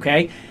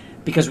 Okay?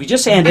 Because we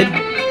just ended.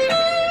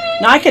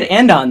 Now I could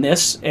end on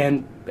this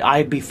and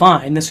I'd be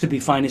fine. This could be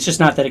fine. It's just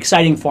not that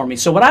exciting for me.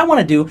 So what I want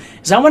to do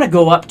is I want to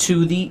go up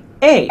to the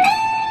A.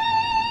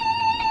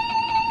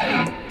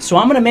 So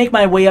I'm going to make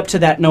my way up to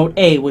that note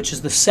A, which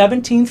is the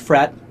 17th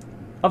fret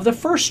of the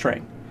 1st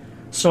string.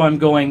 So I'm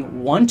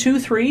going 1, 2,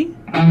 3,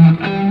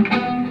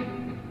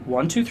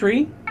 1, 2,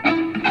 3,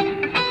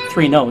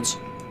 3 notes,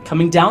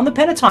 coming down the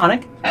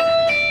pentatonic,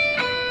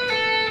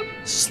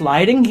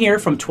 sliding here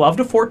from 12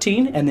 to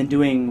 14, and then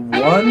doing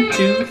 1,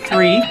 2,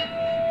 3,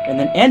 and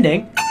then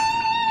ending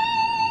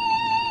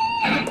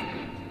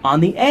on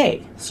the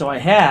A. So I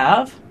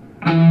have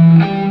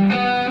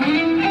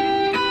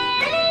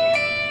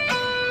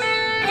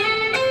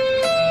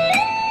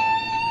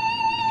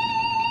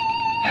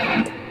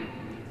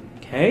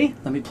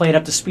me play it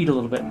up to speed a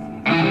little bit.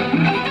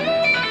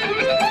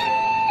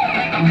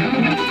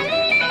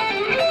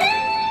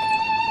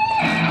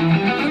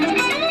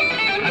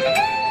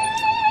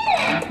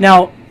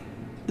 Now,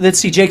 let's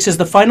see, Jake says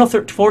the final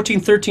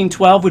 14, 13,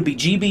 12 would be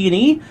G, B, and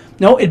E.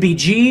 No, it'd be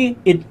G,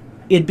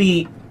 it'd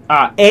be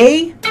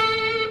A.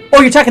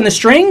 Oh, you're talking the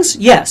strings?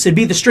 Yes, it'd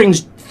be the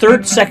strings,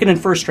 third, second,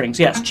 and first strings.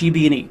 Yes, G,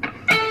 B, and E.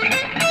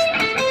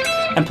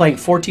 I'm playing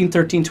 14,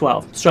 13,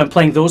 12. So I'm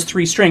playing those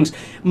three strings.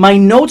 My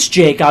notes,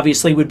 Jake,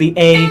 obviously, would be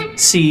A,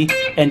 C,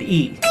 and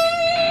E.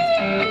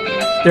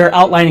 They're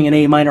outlining an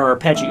A minor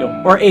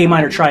arpeggio, or A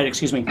minor triad,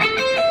 excuse me.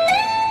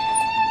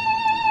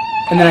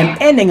 And then I'm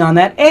ending on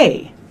that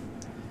A.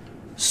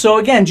 So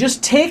again,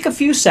 just take a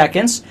few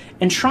seconds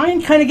and try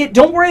and kind of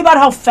don't worry about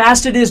how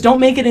fast it is. Don't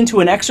make it into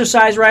an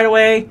exercise right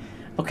away.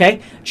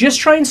 Okay? Just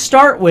try and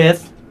start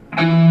with.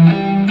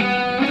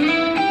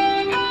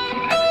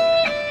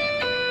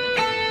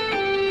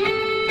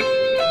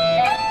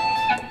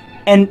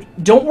 And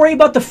don't worry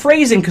about the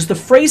phrasing, because the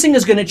phrasing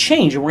is going to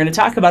change, and we're going to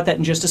talk about that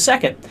in just a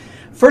second.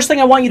 First thing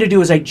I want you to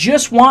do is I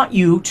just want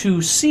you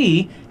to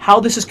see how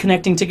this is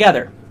connecting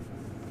together.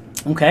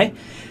 Okay?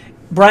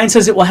 Brian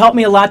says it will help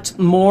me a lot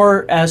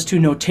more as to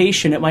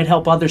notation. It might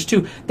help others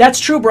too. That's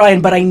true,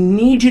 Brian, but I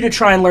need you to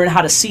try and learn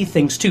how to see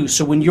things too.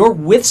 So when you're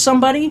with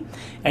somebody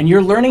and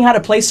you're learning how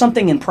to play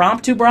something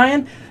impromptu,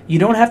 Brian, you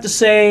don't have to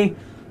say,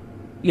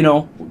 you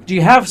know, do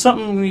you have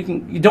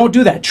something you don't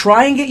do that.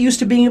 Try and get used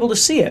to being able to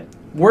see it.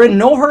 We're in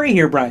no hurry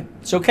here, Brian.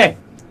 It's okay.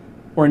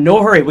 We're in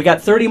no hurry. We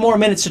got 30 more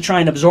minutes to try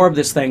and absorb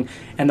this thing.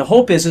 And the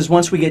hope is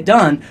once we get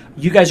done,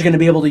 you guys are going to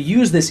be able to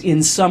use this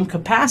in some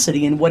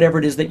capacity in whatever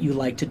it is that you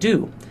like to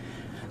do.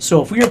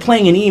 So if we are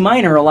playing an E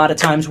minor, a lot of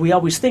times we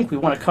always think we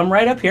want to come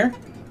right up here.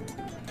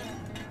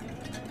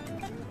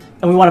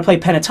 And we want to play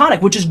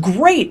pentatonic, which is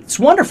great. It's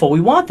wonderful. We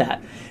want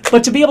that.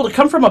 But to be able to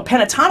come from a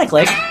pentatonic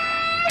like,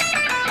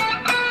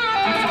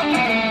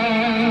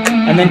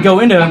 and then go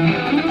into,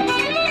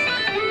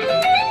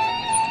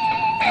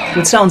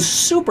 would sound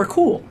super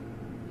cool.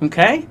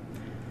 Okay?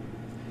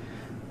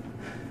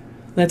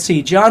 Let's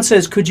see. John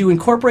says, could you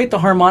incorporate the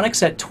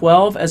harmonics at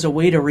 12 as a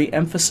way to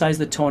re-emphasize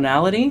the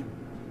tonality?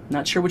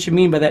 Not sure what you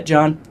mean by that,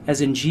 John,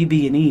 as in G,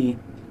 B, and E.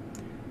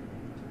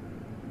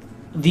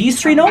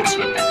 These three notes?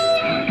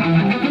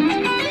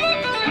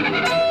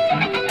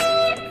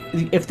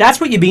 If that's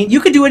what you mean, you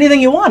could do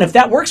anything you want. If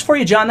that works for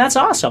you, John, that's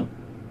awesome.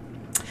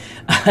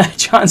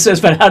 John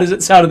says, but how does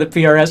it sound in the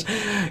PRS?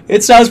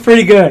 It sounds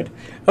pretty good.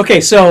 Okay,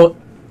 so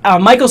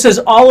Michael says,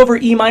 all over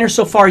E minor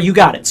so far, you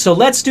got it. So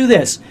let's do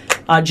this.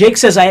 Jake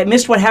says, I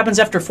missed what happens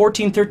after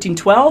 14, 13,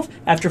 12.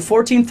 After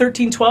 14,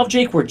 13, 12,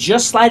 Jake, we're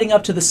just sliding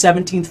up to the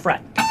 17th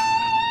fret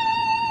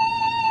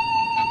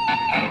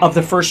of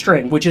the first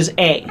string, which is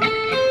A.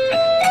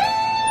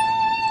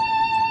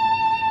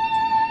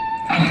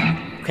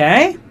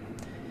 Okay?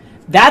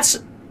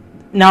 That's,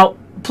 now,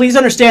 please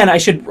understand, I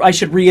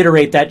should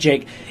reiterate that,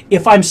 Jake.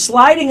 If I'm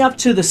sliding up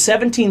to the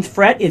 17th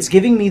fret, it's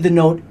giving me the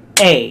note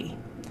A.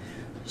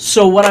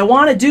 So what I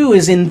want to do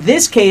is, in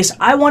this case,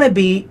 I want to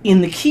be in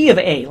the key of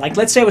A. Like,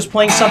 let's say I was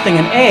playing something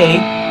in A,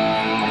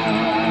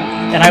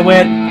 and I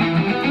went,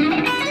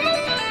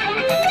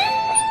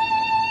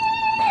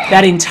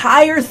 that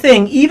entire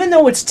thing, even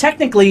though it's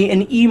technically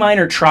an E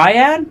minor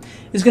triad,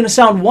 is going to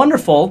sound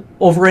wonderful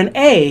over an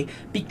A,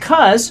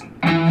 because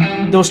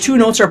those two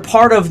notes are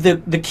part of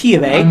the key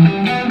of A,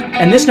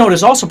 and this note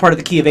is also part of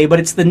the key of A, but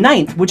it's the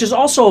ninth, which is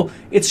also,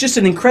 it's just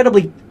an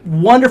incredibly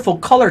wonderful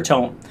color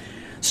tone.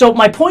 So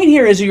my point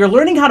here is you're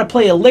learning how to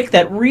play a lick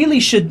that really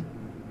should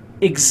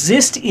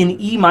exist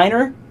in E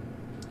minor,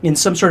 in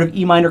some sort of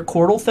E minor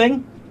chordal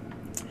thing,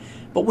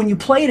 but when you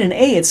play it in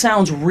A, it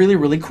sounds really,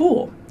 really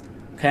cool.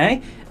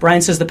 Okay?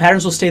 Brian says the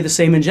patterns will stay the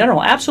same in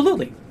general.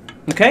 Absolutely.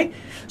 Okay?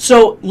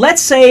 So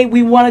let's say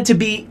we want it to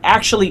be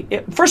actually,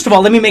 first of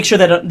all, let me make sure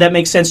that that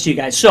makes sense to you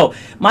guys. So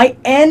my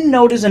N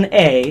note is an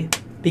A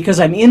because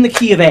I'm in the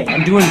key of A.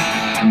 I'm doing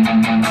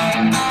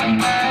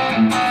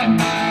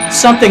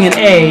something in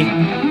A,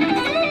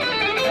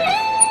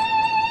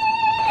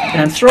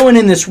 and I'm throwing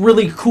in this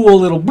really cool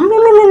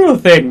little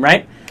thing,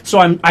 right? So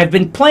I've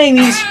been playing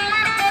these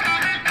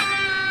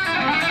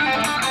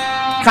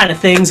kind of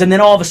things, and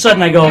then all of a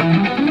sudden I go,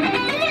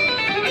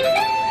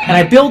 and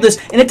I build this,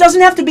 and it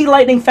doesn't have to be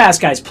lightning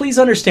fast, guys. Please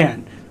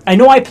understand. I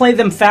know I play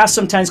them fast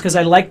sometimes because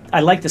I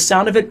like the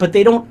sound of it, but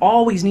they don't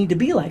always need to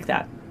be like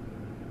that.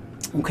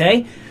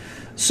 Okay,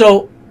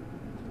 so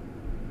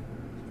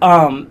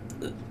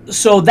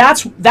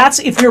that's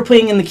if you're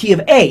playing in the key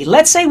of A.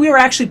 Let's say we were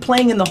actually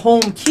playing in the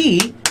home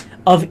key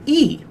of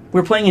E.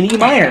 We're playing in E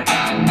minor.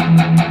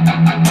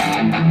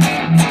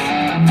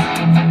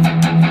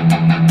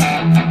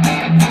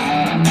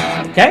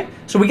 Okay,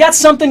 so we got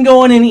something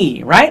going in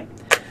E, right?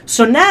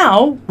 So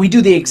now we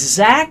do the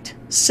exact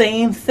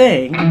same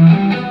thing,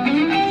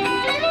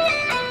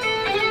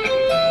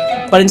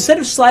 but instead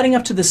of sliding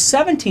up to the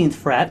 17th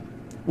fret,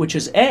 which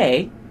is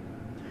A,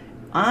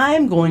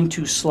 I'm going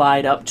to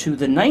slide up to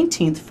the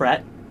 19th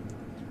fret,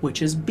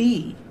 which is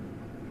B.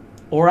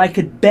 or I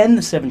could bend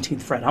the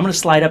 17th fret. I'm going to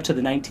slide up to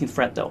the 19th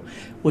fret though,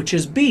 which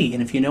is B.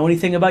 And if you know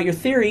anything about your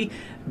theory,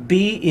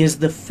 B is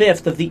the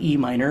 5th of the E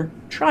minor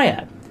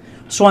triad.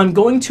 So I'm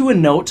going to a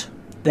note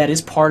that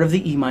is part of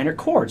the E minor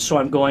chord. So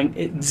I'm going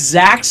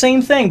exact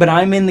same thing, but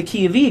I'm in the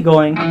key of E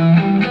going.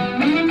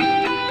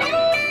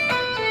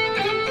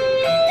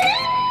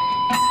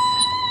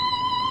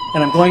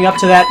 And I'm going up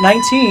to that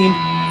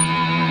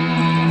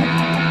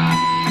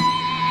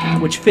 19,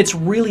 which fits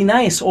really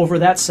nice over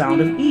that sound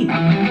of E.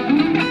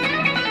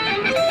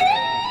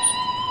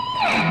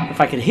 If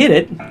I could hit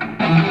it,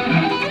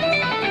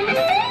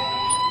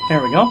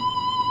 there we go.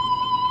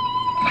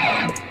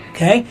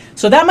 Okay,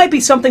 so that might be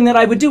something that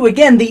I would do.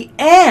 Again, the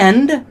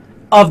end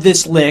of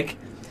this lick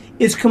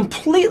is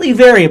completely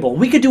variable.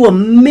 We could do a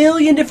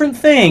million different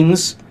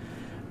things.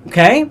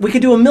 Okay, we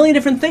could do a million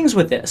different things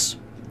with this.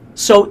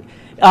 So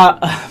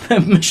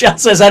Michelle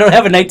says, I don't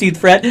have a 19th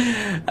fret.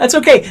 That's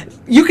okay.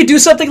 You could do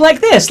something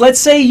like this. Let's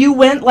say you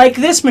went like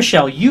this,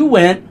 Michelle. You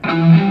went.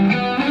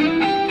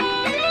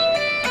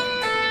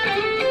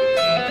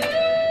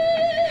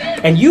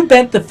 And you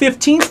bent the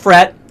 15th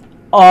fret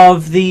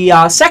of the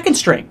 2nd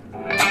string.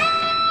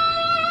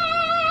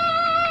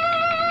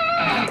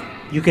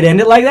 You could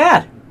end it like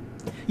that.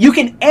 You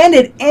can end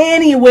it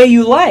any way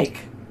you like.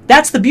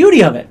 That's the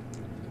beauty of it.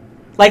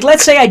 Like,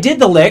 let's say I did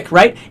the lick,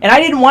 right? And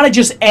I didn't want to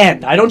just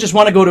end. I don't just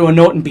want to go to a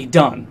note and be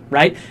done,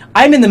 right?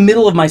 I'm in the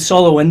middle of my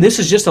solo, and this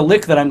is just a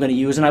lick that I'm going to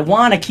use, and I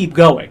want to keep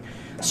going.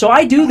 So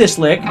I do this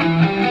lick.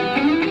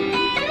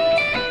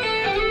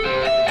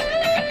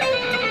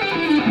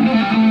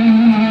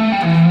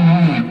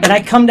 And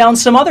I come down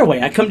some other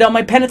way. I come down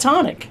my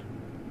pentatonic,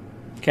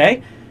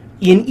 okay?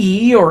 In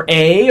E or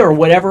A or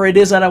whatever it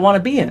is that I want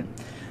to be in.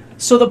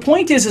 So the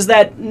point is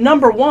that,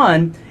 number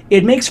one,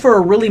 it makes for a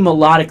really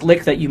melodic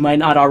lick that you might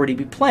not already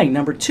be playing.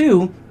 Number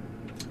two,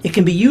 it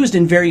can be used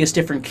in various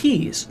different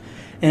keys.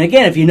 And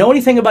again, if you know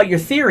anything about your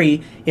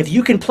theory, if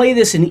you can play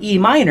this in E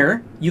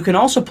minor, you can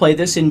also play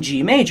this in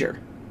G major.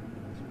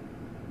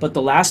 But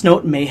the last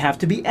note may have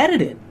to be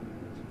edited,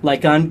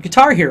 like on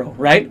Guitar Hero,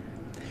 right?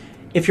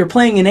 If you're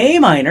playing in A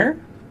minor,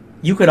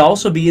 you could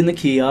also be in the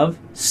key of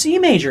C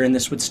major, and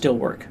this would still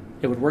work.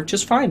 It would work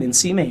just fine in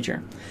C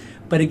major.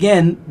 But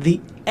again,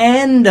 the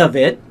end of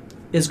it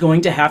is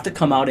going to have to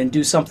come out and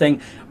do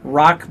something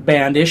rock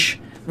bandish,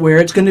 where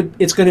it's going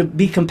to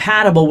be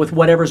compatible with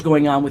whatever's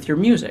going on with your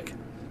music.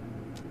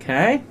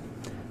 Okay?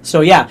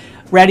 So yeah,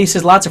 Ratty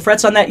says lots of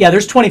frets on that. Yeah,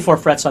 there's 24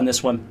 frets on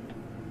this one.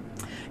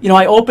 You know,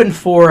 I opened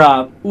for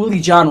Uli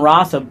John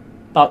Roth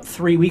about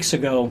 3 weeks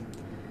ago,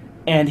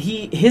 and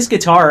his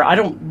guitar, I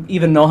don't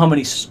even know how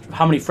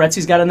many frets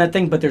he's got on that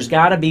thing, but there's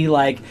got to be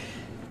like,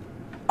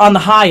 on the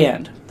high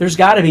end, there's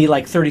got to be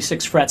like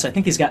 36 frets. I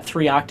think he's got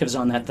 3 octaves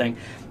on that thing.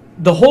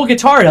 The whole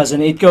guitar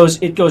doesn't. It goes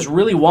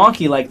really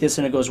wonky like this,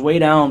 and it goes way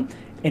down,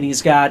 and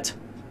he's got,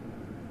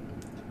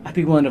 I'd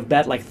be willing to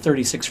bet, like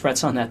 36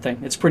 frets on that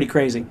thing. It's pretty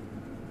crazy.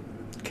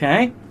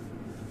 Okay?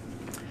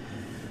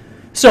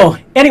 So,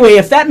 anyway,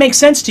 if that makes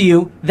sense to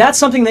you, that's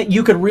something that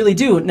you could really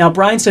do. Now,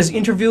 Brian says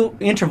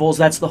intervals,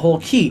 that's the whole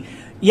key.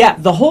 Yeah,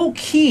 the whole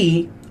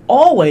key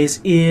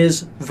always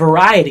is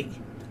variety.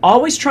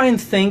 Always try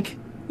and think,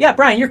 yeah,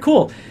 Brian, you're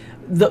cool.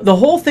 The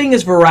whole thing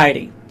is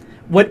variety.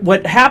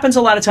 What happens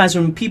a lot of times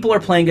when people are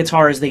playing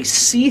guitar is they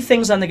see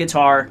things on the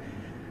guitar,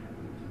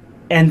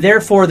 and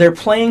therefore they're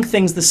playing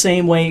things the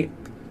same way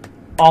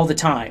all the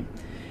time.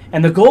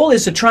 And the goal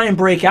is to try and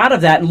break out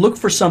of that and look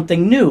for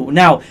something new.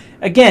 Now,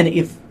 again,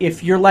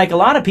 if you're like a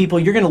lot of people,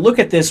 you're going to look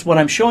at this, what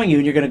I'm showing you,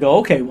 and you're going to go,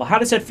 okay, well, how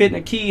does that fit in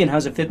a key, and how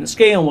does it fit in a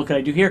scale, and what can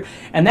I do here?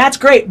 And that's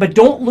great, but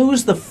don't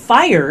lose the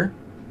fire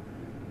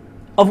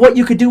of what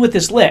you could do with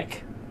this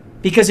lick.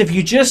 Because if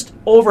you just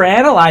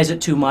overanalyze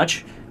it too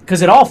much,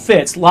 because it all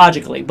fits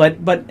logically,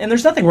 and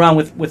there's nothing wrong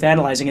with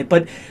analyzing it,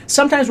 but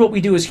sometimes what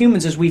we do as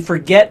humans is we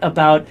forget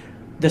about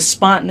the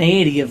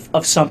spontaneity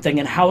of something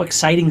and how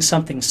exciting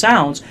something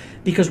sounds,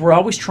 because we're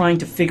always trying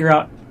to figure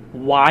out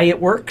why it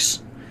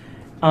works.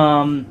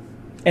 And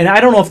I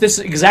don't know if this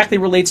exactly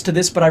relates to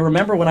this, but I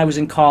remember when I was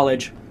in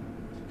college,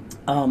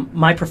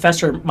 my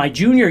professor, my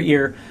junior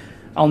year,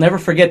 I'll never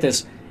forget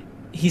this,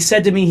 he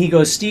said to me, he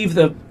goes, Steve,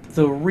 the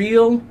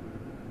real,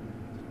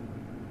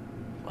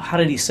 how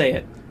did he say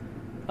it?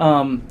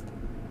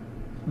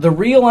 The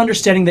real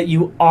understanding that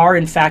you are,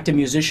 in fact, a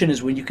musician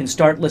is when you can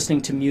start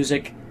listening to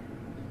music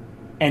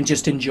and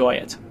just enjoy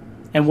it.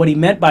 And what he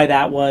meant by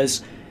that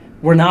was,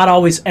 we're not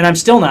always, and I'm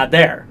still not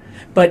there,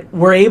 but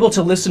we're able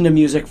to listen to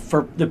music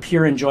for the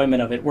pure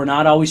enjoyment of it. We're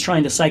not always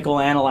trying to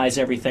psychoanalyze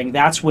everything.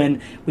 That's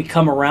when we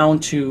come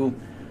around to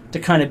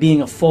kind of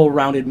being a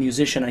full-rounded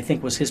musician, I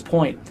think was his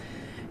point.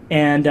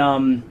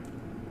 And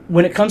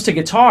when it comes to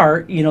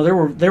guitar, you know,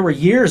 there were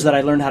years that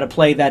I learned how to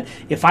play that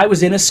if I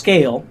was in a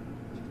scale,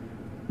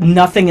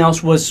 nothing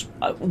else was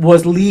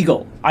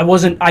legal. I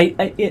wasn't,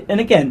 and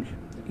again,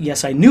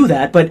 yes, I knew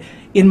that, but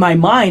in my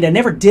mind, I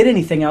never did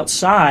anything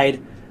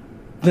outside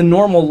the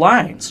normal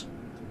lines.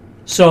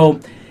 So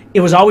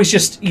it was always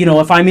just, you know,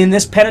 if I'm in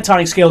this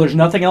pentatonic scale, there's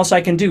nothing else I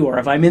can do. Or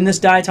if I'm in this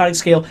diatonic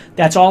scale,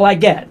 that's all I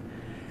get.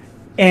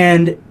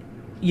 And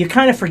you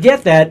kind of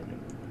forget that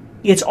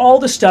it's all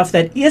the stuff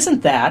that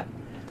isn't that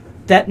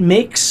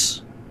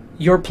makes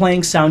your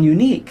playing sound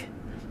unique.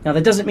 Now,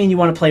 that doesn't mean you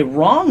want to play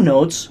wrong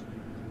notes,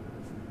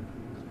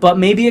 but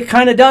maybe it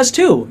kind of does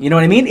too. You know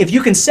what I mean? If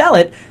you can sell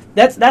it,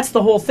 that's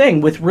the whole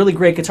thing with really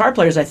great guitar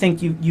players. I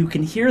think you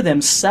can hear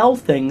them sell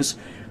things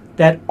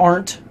that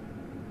aren't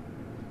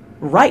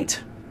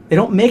right. They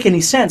don't make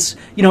any sense.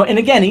 You know, and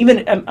again,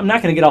 even I'm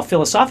not going to get all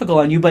philosophical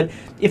on you, but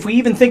if we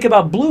even think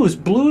about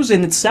blues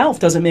in itself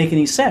doesn't make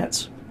any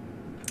sense.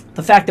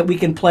 The fact that we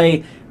can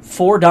play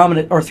 4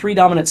 dominant or 3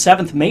 dominant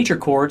 7th major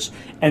chords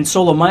and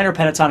solo minor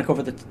pentatonic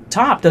over the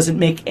top doesn't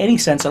make any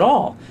sense at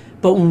all.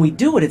 But when we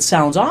do it, it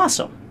sounds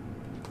awesome.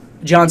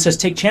 John says,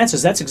 take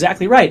chances. That's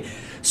exactly right.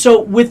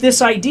 So with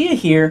this idea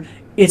here,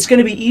 it's going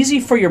to be easy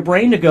for your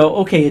brain to go,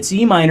 okay, it's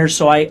E minor,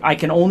 so I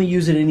can only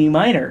use it in E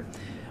minor.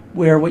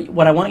 Where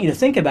what I want you to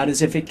think about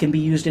is if it can be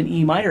used in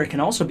E minor, it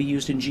can also be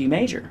used in G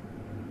major,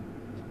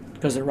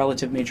 because they're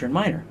relative major and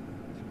minor.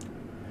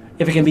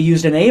 If it can be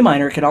used in A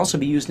minor, it can also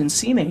be used in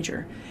C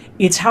major.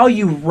 It's how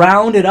you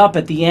round it up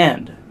at the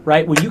end,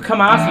 right? When you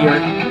come off here,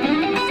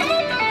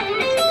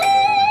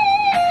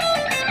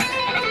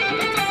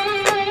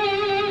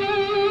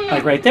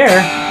 like right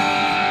there,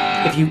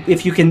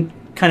 if you can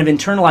kind of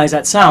internalize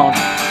that sound.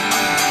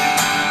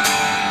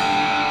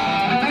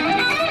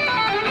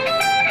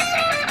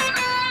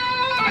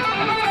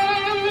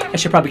 I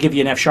should probably give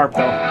you an F sharp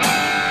though.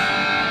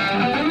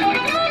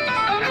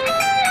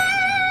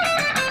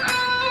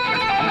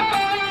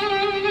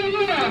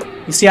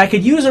 You see, I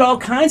could use it all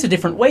kinds of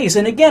different ways,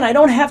 and again, I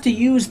don't have to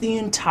use the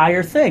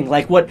entire thing.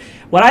 Like what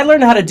I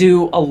learned how to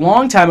do a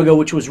long time ago,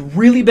 which was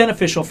really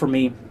beneficial for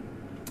me,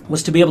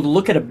 was to be able to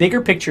look at a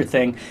bigger picture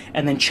thing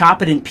and then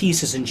chop it in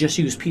pieces and just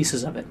use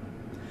pieces of it.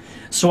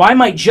 So I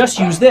might just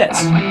use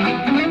this.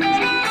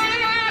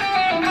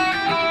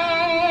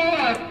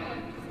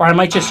 Or I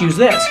might just use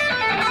this.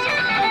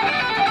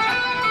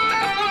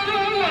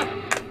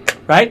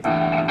 Right?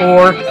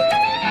 Or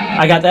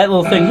I got that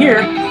little thing here.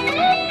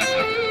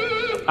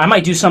 I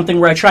might do something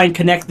where I try and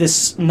connect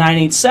this 9,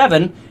 8,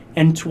 7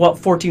 and 12,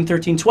 14,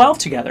 13, 12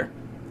 together.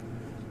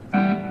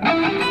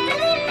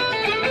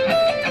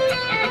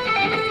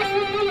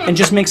 And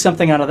just make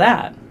something out of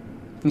that.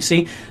 You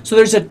see? So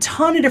there's a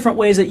ton of different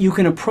ways that you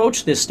can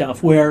approach this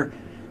stuff where,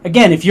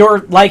 again, if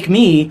you're like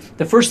me,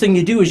 the first thing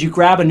you do is you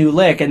grab a new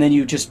lick and then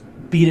you just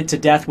beat it to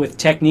death with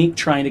technique,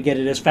 trying to get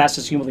it as fast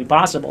as humanly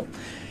possible.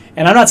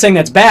 And I'm not saying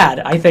that's bad.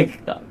 I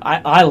think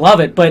I love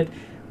it, but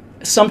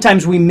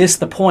sometimes we miss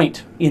the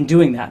point in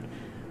doing that.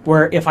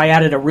 Where if I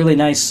added a really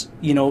nice,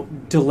 you know,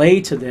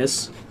 delay to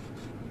this,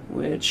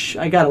 which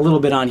I got a little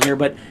bit on here,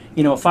 but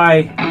you know, if I,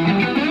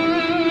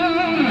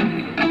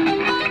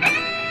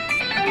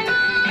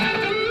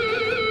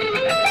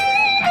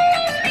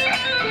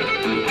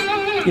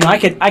 you know,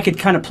 I could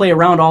kind of play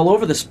around all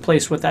over this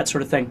place with that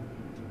sort of thing.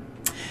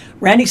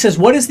 Randy says,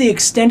 what is the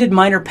extended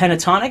minor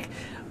pentatonic?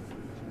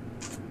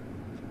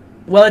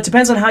 Well, it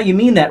depends on how you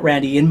mean that,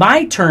 Randy. In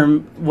my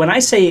term, when I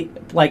say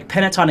like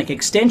pentatonic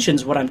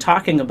extensions, what I'm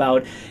talking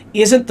about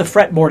isn't the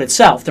fretboard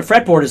itself. The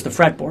fretboard is the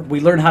fretboard. We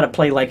learn how to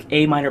play like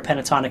A minor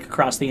pentatonic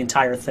across the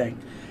entire thing,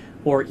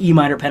 or E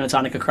minor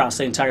pentatonic across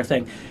the entire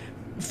thing.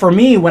 For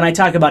me, when I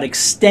talk about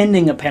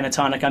extending a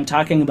pentatonic, I'm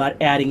talking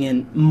about adding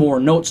in more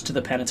notes to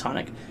the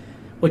pentatonic,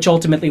 which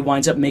ultimately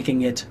winds up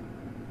making it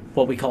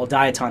what we call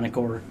diatonic,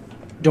 or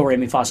do, re,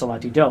 mi, fa, sol, la,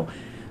 ti, do.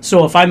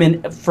 So if I'm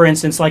in, for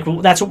instance, like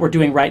that's what we're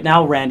doing right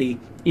now, Randy,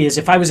 is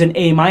if I was in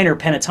A minor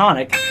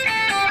pentatonic,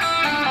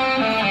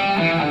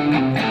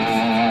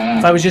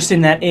 if I was just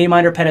in that A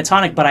minor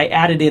pentatonic, but I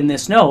added in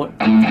this note,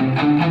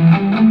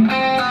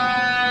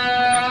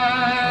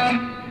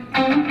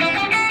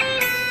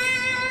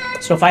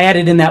 so if I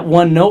added in that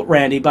one note,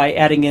 Randy, by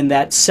adding in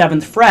that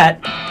 7th fret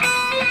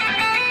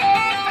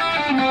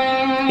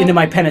into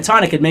my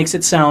pentatonic, it makes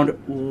it sound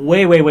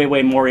way, way, way,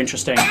 way more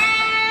interesting.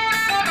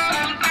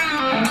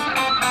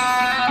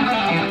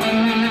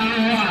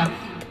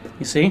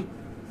 You see?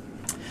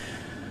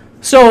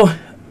 So,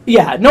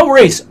 yeah, no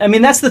worries. I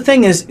mean, that's the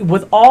thing is,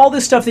 with all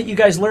this stuff that you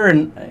guys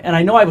learn, and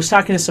I know I was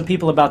talking to some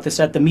people about this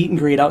at the meet and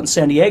greet out in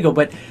San Diego,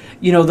 but,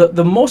 you know,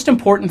 the most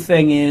important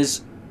thing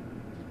is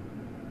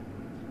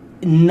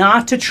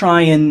not to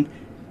try and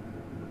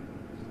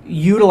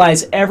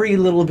utilize every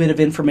little bit of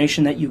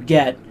information that you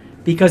get,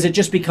 because it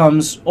just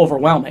becomes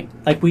overwhelming.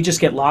 Like, we just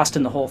get lost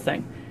in the whole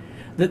thing.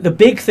 The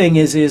big thing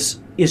is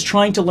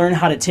trying to learn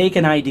how to take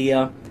an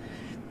idea.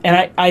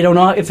 And I don't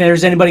know if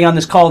there's anybody on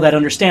this call that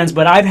understands,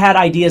 but I've had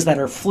ideas that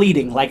are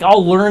fleeting. Like,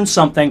 I'll learn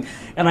something,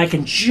 and I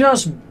can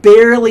just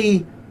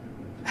barely,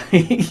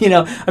 you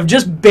know, I'm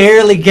just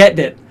barely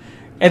getting it.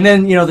 And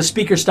then, you know, the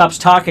speaker stops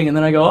talking, and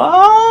then I go,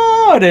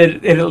 oh, and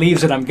it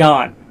leaves, and I'm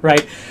gone,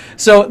 right?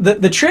 So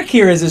the trick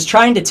here is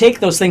trying to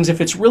take those things,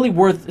 if it's really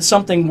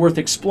worth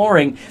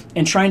exploring,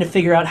 and trying to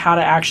figure out how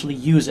to actually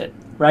use it,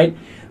 right?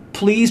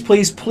 Please,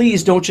 please,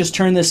 please don't just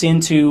turn this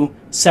into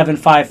 7,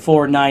 5,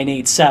 4, 9,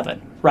 8,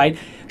 7, right?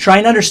 Try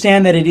and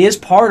understand that it is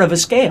part of a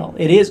scale.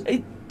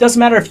 It doesn't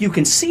matter if you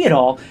can see it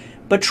all,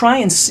 but try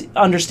and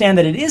understand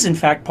that it is in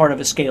fact part of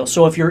a scale.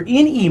 So if you're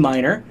in E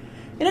minor,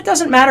 and it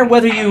doesn't matter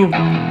whether if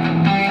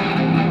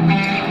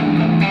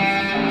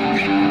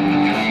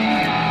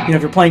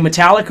you're playing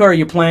Metallica or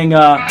you're playing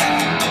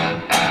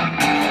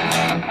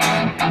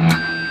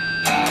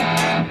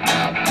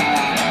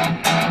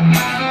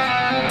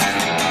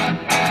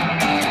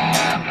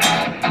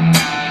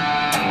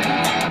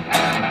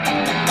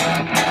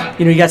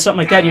you got something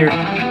like that,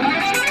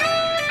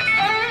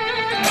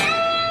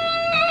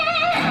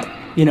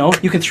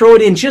 you can throw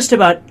it in just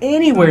about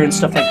anywhere and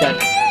stuff like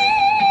that.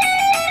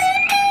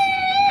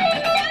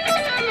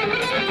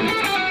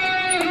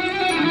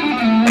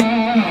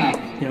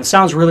 It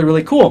sounds really,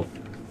 really cool.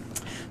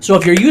 So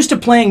if you're used to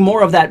playing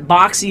more of that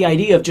boxy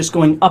idea of just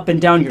going up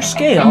and down your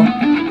scale,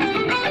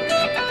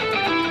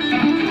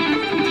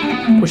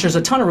 which there's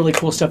a ton of really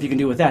cool stuff you can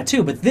do with that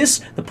too, but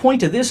the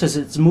point of this is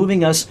it's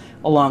moving us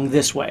along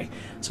this way.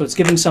 So it's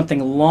giving something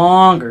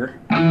longer.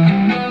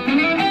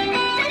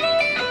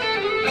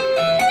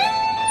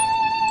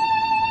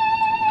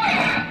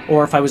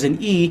 Or if I was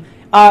in E,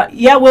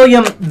 yeah,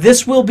 William,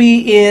 this will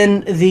be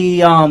in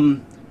the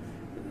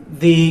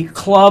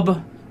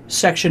club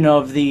section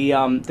of the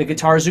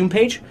Guitar Zoom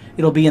page.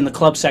 It'll be in the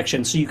club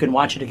section, so you can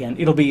watch it again.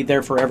 It'll be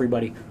there for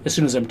everybody as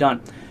soon as I'm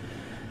done.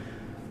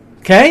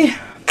 Okay?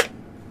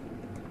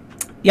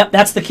 Yep,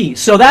 that's the key.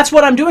 So that's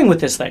what I'm doing with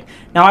this thing.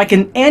 Now I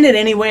can end it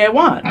any way I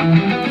want.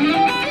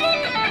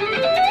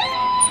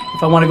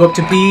 If I want to go up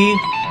to B,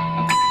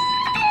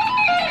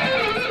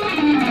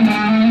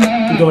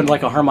 I can go into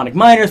like a harmonic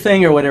minor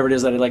thing or whatever it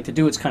is that I like to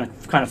do. It's kind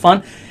of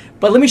fun.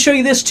 But let me show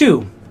you this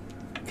too.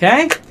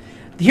 Okay?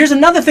 Here's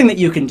another thing that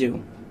you can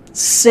do.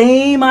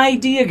 Same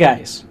idea,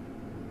 guys.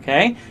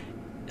 Okay?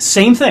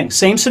 Same thing,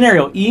 same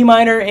scenario. E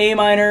minor, A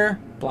minor,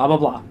 blah, blah,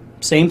 blah.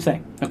 Same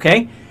thing.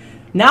 Okay?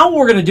 Now what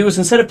we're going to do is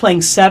instead of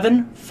playing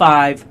 7,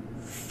 5,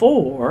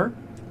 4,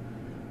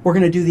 we're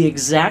going to do the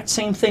exact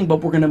same thing, but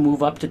we're going to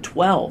move up to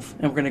 12.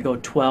 And we're going to go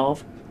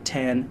 12,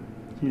 10,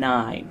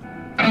 9.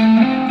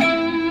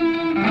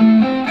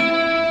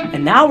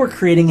 And now we're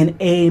creating an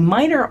A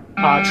minor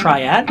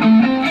triad,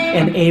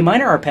 an A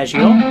minor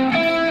arpeggio.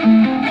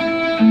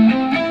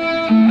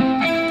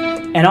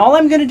 And all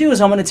I'm going to do is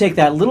I'm going to take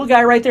that little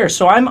guy right there.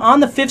 So I'm on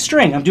the 5th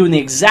string. I'm doing the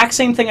exact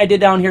same thing I did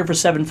down here for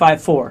 7,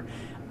 5, 4.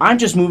 I'm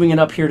just moving it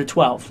up here to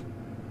 12.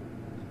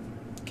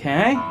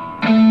 Okay?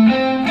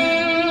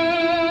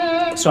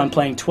 So I'm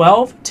playing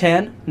 12,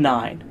 10,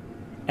 9.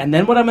 And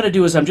then what I'm going to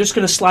do is I'm just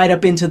going to slide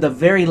up into the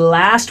very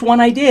last one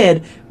I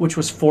did, which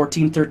was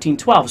 14, 13,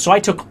 12. So I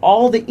took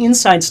all the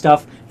inside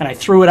stuff and I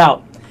threw it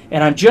out.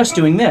 And I'm just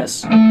doing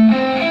this.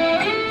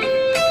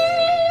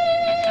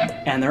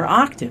 And they're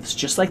octaves,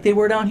 just like they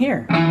were down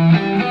here.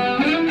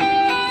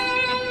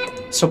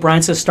 So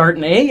Brian says start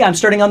in A. I'm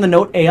starting on the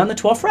note A on the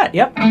 12th fret.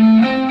 Yep.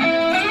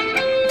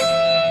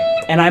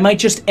 And I might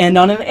just end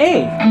on an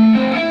A.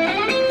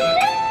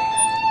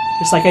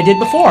 Just like I did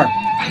before.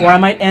 Or I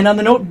might end on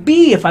the note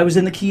B if I was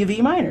in the key of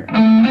E minor.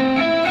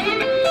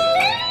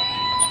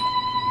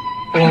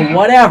 Or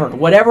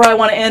whatever I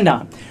want to end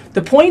on.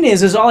 The point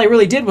is all I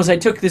really did was I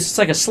took this, it's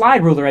like a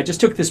slide ruler. I just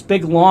took this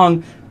big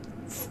long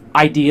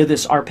idea,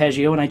 this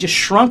arpeggio, and I just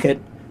shrunk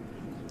it.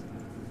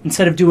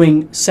 Instead of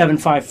doing 7,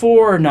 5,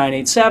 4, 9,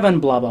 8, 7,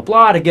 blah, blah,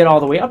 blah, to get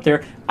all the way up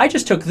there, I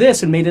just took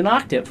this and made an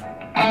octave.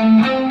 And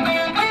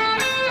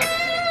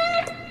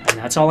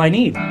that's all I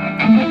need.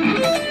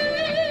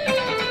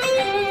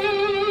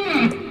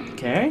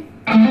 Okay?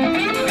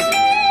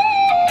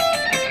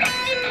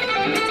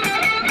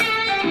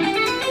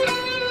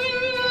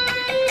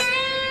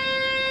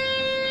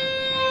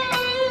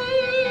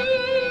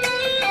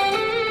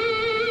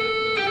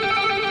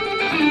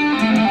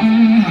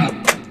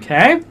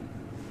 Okay?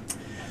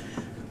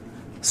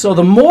 So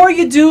the more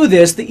you do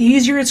this, the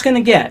easier it's going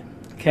to get.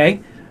 Okay?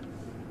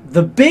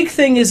 The big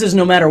thing is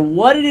no matter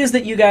what it is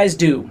that you guys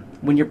do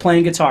when you're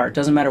playing guitar, it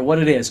doesn't matter what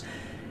it is,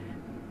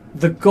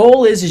 the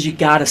goal is you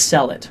got to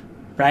sell it,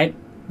 right?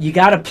 You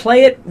got to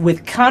play it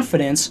with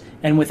confidence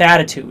and with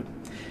attitude.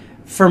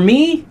 For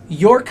me,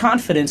 your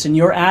confidence and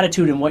your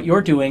attitude in what you're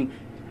doing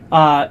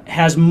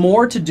has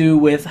more to do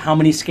with how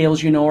many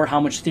scales you know or how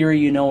much theory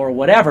you know or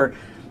whatever,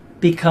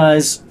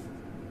 because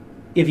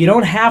if you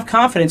don't have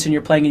confidence in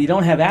your playing and you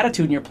don't have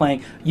attitude in your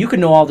playing, you can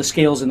know all the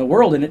scales in the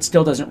world and it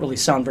still doesn't really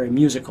sound very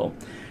musical.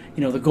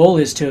 You know, the goal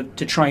is to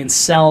try and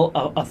sell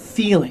a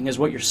feeling is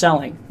what you're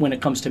selling when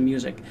it comes to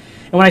music.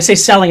 And when I say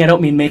selling, I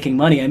don't mean making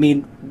money. I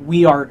mean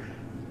we are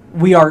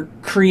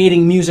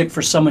creating music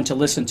for someone to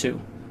listen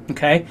to.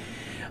 Okay?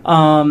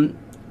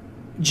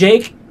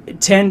 Jake,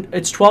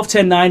 it's 12,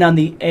 10, 9 on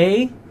the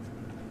A.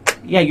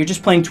 Yeah, you're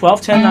just playing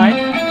 12, 10, 9.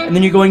 And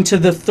then you're going to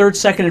the 3rd,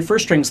 2nd, and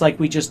 1st strings like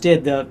we just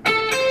did.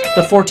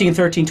 The 14,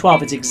 13,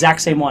 12. It's the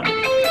exact same one.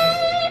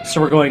 So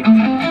we're going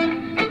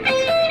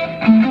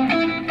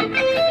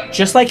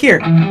just like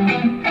here.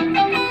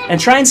 And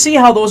try and see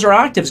how those are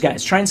octaves,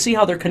 guys. Try and see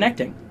how they're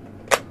connecting.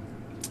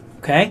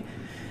 Okay?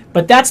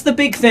 But that's the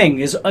big thing,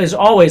 is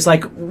always,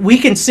 like, we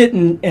can sit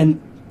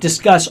and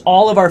discuss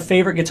all of our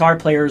favorite guitar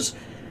players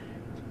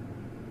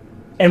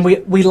and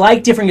we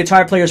like different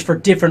guitar players for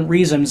different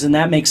reasons, and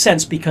that makes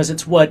sense because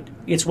it's what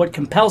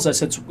compels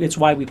us. It's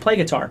why we play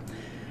guitar.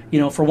 You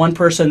know, for one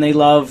person they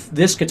love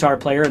this guitar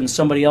player and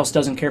somebody else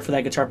doesn't care for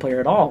that guitar player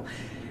at all.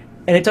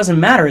 And it doesn't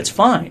matter, it's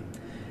fine.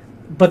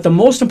 But the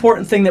most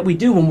important thing that we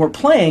do when we're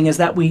playing is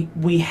that we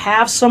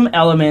have some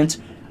element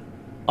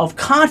of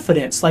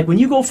confidence. Like when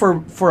you go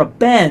for a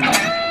bend,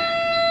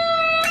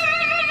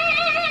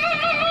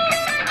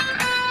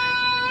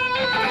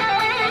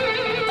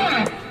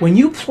 when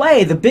you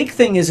play, the big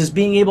thing is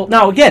being able...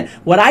 Now again,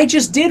 what I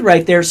just did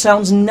right there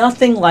sounds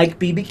nothing like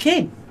B.B.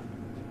 King.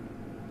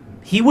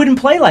 He wouldn't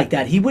play like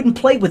that. He wouldn't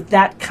play with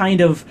that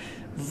kind of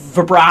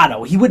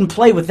vibrato. He wouldn't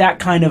play with that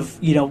kind of,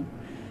 you know,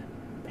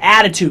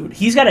 attitude.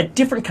 He's got a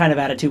different kind of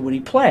attitude when he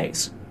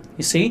plays,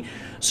 you see?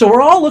 So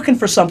we're all looking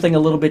for something a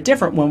little bit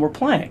different when we're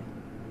playing,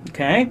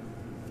 okay?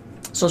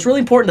 So it's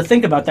really important to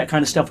think about that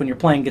kind of stuff when you're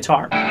playing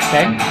guitar,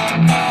 okay?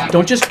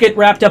 Don't just get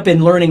wrapped up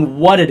in learning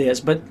what it is,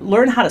 but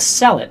learn how to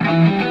sell it.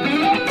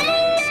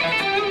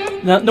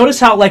 Now, notice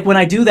how, like, when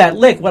I do that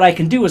lick, what I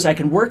can do is I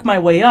can work my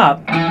way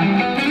up,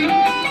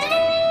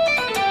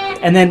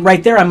 and then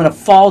right there I'm going to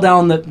fall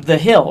down the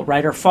hill,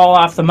 right, or fall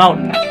off the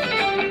mountain.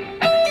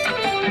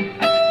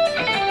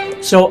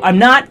 So I'm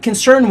not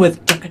concerned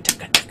with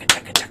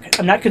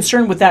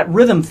that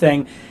rhythm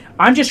thing.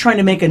 I'm just trying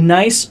to make a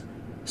nice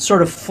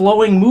sort of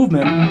flowing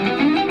movement.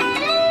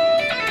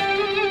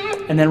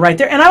 And then right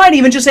there, and I might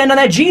even just end on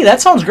that G. That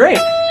sounds great.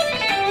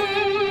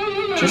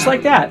 Just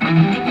like that.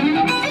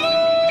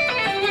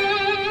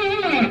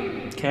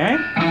 Okay.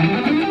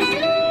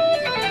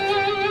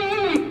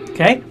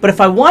 Okay, but if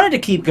I wanted to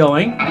keep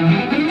going,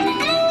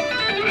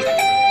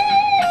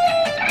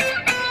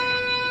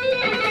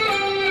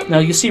 now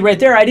you see right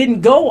there, I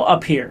didn't go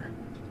up here.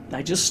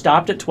 I just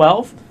stopped at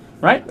 12,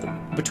 right?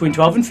 Between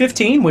 12 and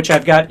 15, which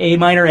I've got A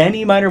minor and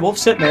E minor both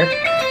sitting there.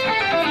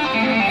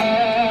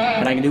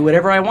 And I can do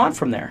whatever I want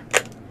from there.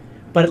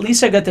 But at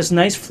least I got this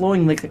nice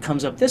flowing lick that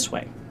comes up this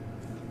way.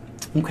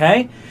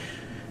 Okay?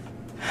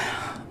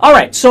 All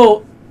right,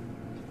 so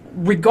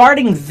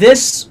regarding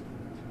this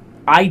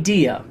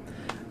idea,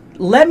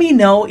 let me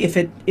know if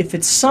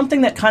it's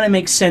something that kind of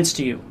makes sense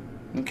to you.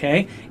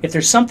 Okay, if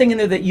there's something in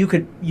there that you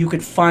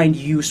could find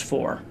use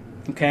for.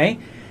 Okay,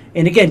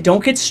 and again,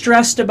 don't get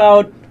stressed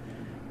about,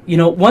 you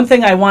know, one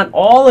thing I want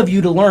all of you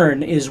to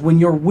learn is when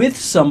you're with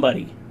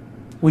somebody,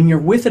 when you're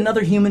with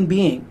another human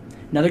being,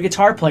 another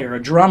guitar player,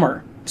 a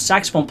drummer,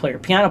 saxophone player,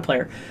 piano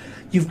player,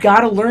 you've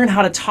got to learn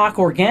how to talk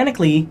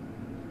organically.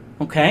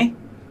 Okay,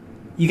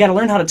 you got to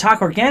learn how to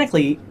talk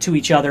organically to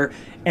each other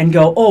and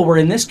go, oh, we're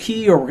in this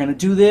key, or we're going to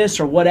do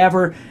this, or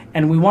whatever,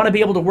 and we want to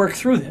be able to work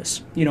through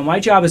this. You know, my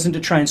job isn't to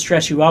try and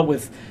stress you out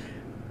with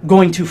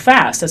going too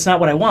fast. That's not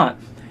what I want.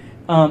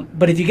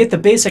 But if you get the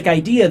basic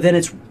idea, then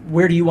it's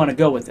where do you want to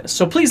go with this?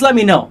 So please let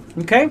me know,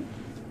 okay?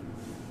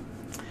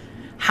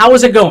 How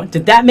is it going?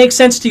 Did that make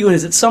sense to you? And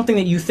is it something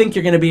that you think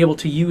you're going to be able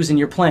to use in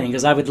your playing?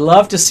 Because I would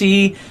love to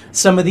see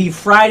some of the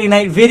Friday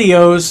night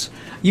videos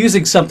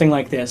using something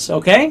like this,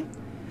 okay?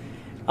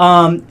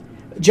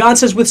 John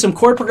says with some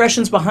chord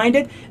progressions behind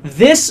it.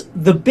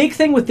 The big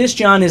thing with this,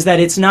 John, is that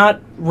it's not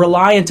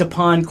reliant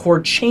upon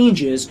chord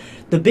changes.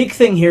 The big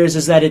thing here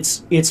is that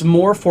it's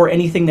more for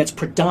anything that's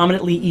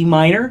predominantly E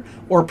minor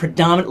or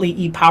predominantly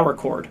E power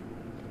chord,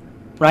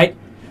 right?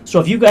 So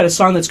if you've got a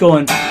song that's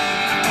going,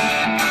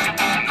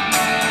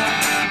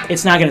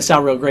 it's not going to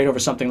sound real great over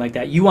something like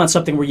that. You want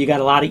something where you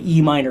got a lot of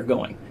E minor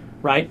going,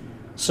 right?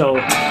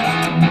 So,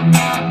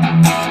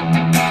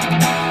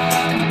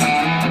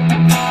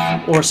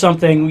 or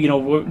something, you know,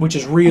 which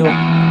is real. You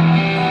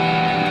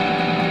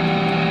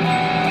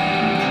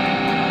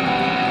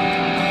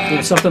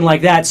know, something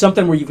like that,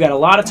 something where you've got a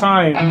lot of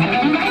time.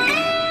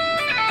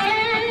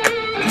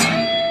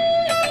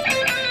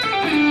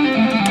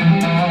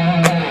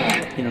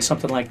 You know,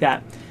 something like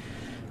that.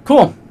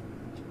 Cool.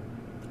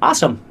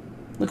 Awesome.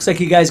 Looks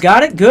like you guys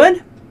got it.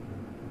 Good.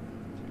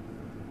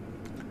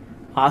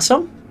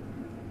 Awesome.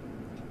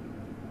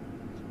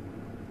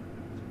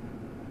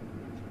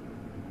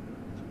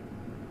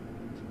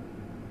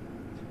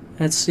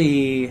 Let's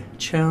see.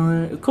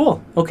 Challenge.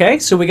 Cool. Okay,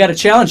 so we got a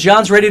challenge.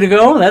 John's ready to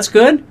go. That's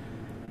good.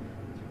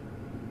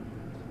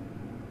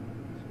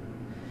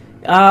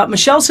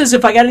 Michelle says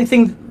if I got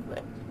anything,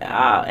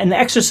 an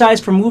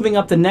exercise for moving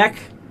up the neck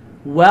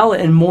well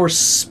and more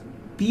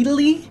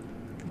speedily.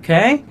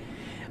 Okay.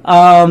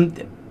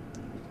 The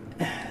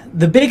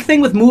big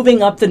thing with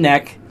moving up the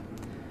neck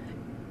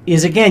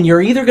is, again,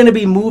 you're either going to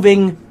be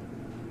moving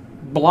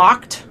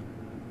blocked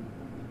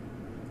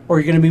or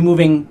you're going to be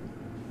moving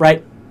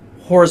right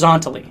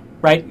horizontally,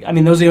 right? I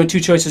mean, those are the only two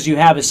choices you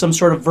have, is some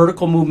sort of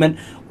vertical movement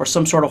or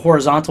some sort of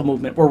horizontal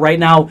movement, where right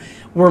now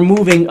we're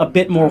moving a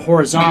bit more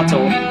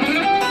horizontal.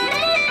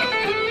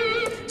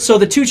 So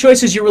the two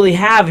choices you really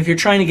have if you're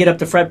trying to get up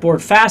the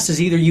fretboard fast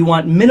is either you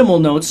want minimal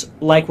notes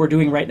like we're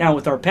doing right now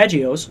with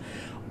arpeggios,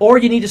 or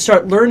you need to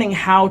start learning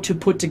how to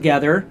put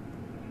together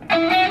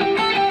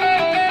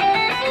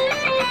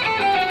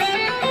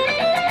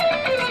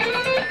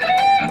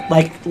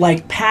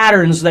like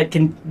patterns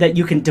that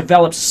you can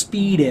develop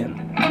speed in.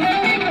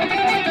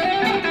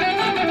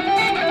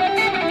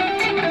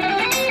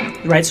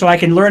 right? So I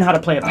can learn how to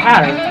play a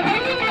pattern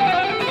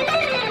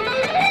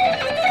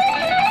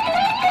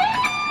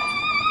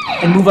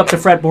and move up the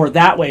fretboard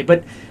that way.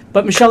 But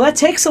Michelle, that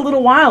takes a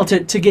little while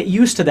to get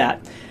used to that.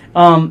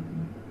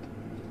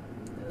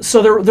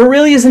 So there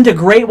really isn't a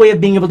great way of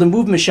being able to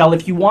move, Michelle.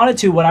 If you wanted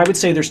to, what I would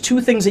say, there's two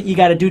things that you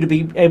got to do to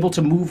be able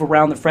to move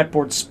around the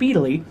fretboard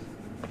speedily.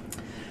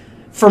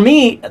 For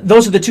me,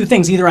 those are the two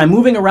things. Either I'm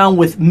moving around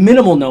with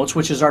minimal notes,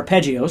 which is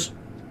arpeggios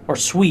or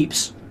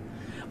sweeps,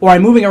 or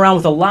I'm moving around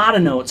with a lot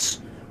of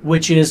notes,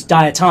 which is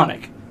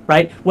diatonic,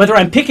 right? Whether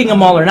I'm picking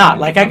them all or not.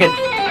 Like I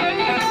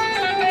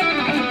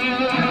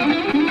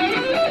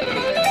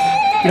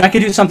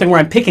could do something where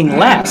I'm picking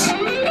less.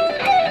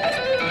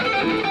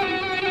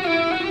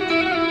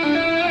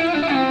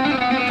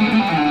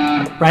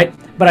 Right?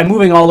 But I'm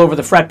moving all over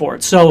the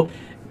fretboard. So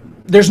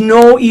there's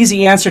no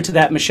easy answer to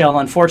that, Michelle,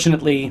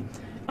 unfortunately.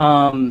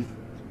 Either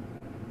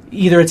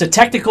it's a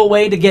technical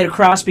way to get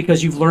across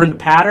because you've learned the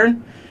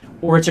pattern,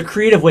 or it's a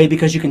creative way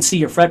because you can see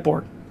your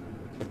fretboard.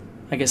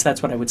 I guess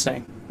that's what I would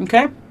say.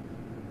 Okay?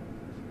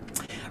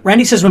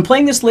 Randy says, when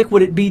playing this lick,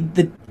 what would be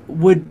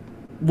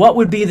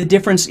the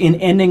difference in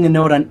ending a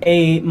note on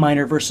A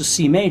minor versus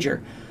C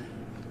major?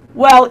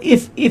 Well,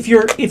 if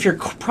your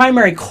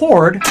primary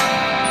chord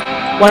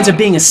winds up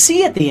being a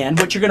C at the end,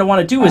 what you're going to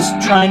want to do is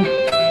try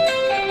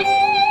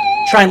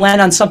and land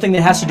on something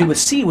that has to do with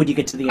C when you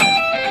get to the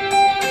end.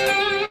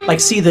 Like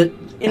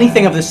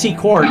anything of the C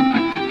chord,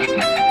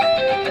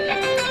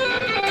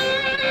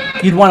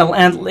 you'd want to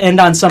end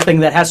on something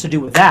that has to do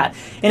with that.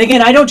 And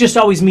again, I don't just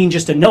always mean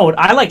just a note.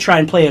 I like try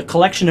and play a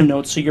collection of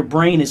notes so your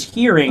brain is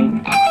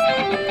hearing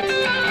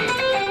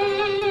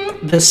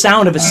the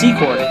sound of a C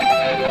chord.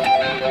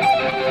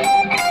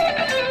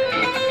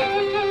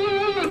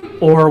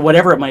 Or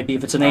whatever it might be.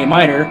 If it's an A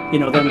minor,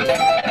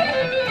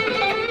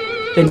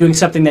 then doing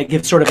something that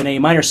gives sort of an A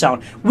minor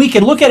sound. We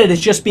can look at it as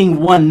just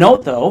being one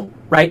note, though,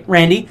 right,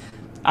 Randy?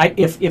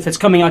 If it's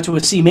coming out to a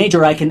C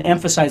major, I can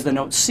emphasize the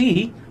note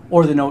C,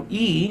 or the note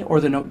E, or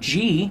the note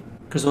G,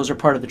 because those are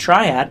part of the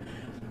triad,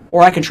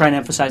 or I can try and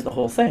emphasize the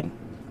whole thing.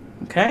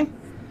 Okay?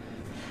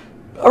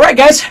 All right,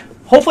 guys.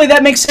 Hopefully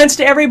that makes sense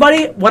to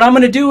everybody. What I'm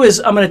going to do is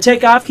I'm going to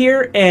take off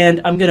here,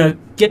 and I'm going to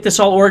get this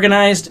all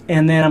organized,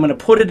 and then I'm going to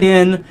put it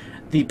in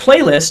the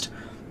playlist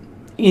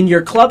in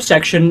your club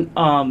section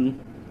on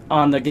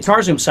the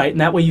GuitarZoom site, and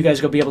that way you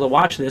guys will be able to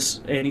watch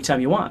this anytime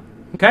you want.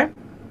 Okay?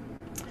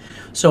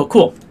 So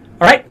cool.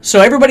 All right. So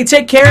everybody,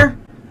 take care.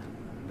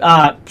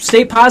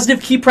 Stay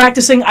positive. Keep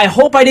practicing. I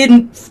hope I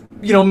didn't,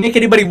 make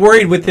anybody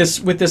worried with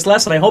this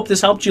lesson. I hope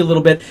this helped you a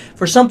little bit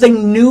for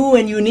something new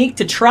and unique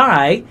to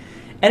try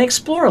and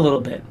explore a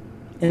little bit.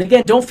 And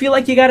again, don't feel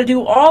like you got to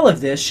do all of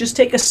this. Just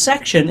take a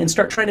section and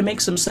start trying to make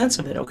some sense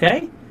of it.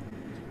 Okay?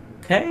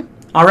 Okay.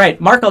 All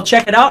right, Mark, I'll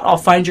check it out. I'll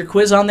find your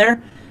quiz on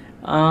there.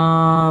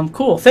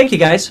 Cool. Thank you,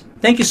 guys.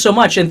 Thank you so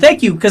much. And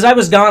thank you, because I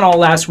was gone all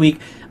last week.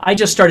 I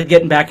just started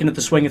getting back into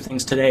the swing of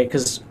things today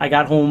because I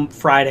got home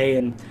Friday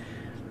and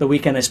the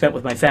weekend I spent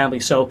with my family.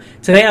 So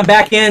today I'm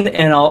back in,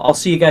 and I'll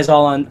see you guys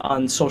all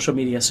on social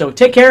media. So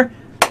take care.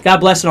 God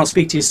bless, and I'll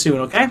speak to you soon,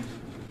 okay?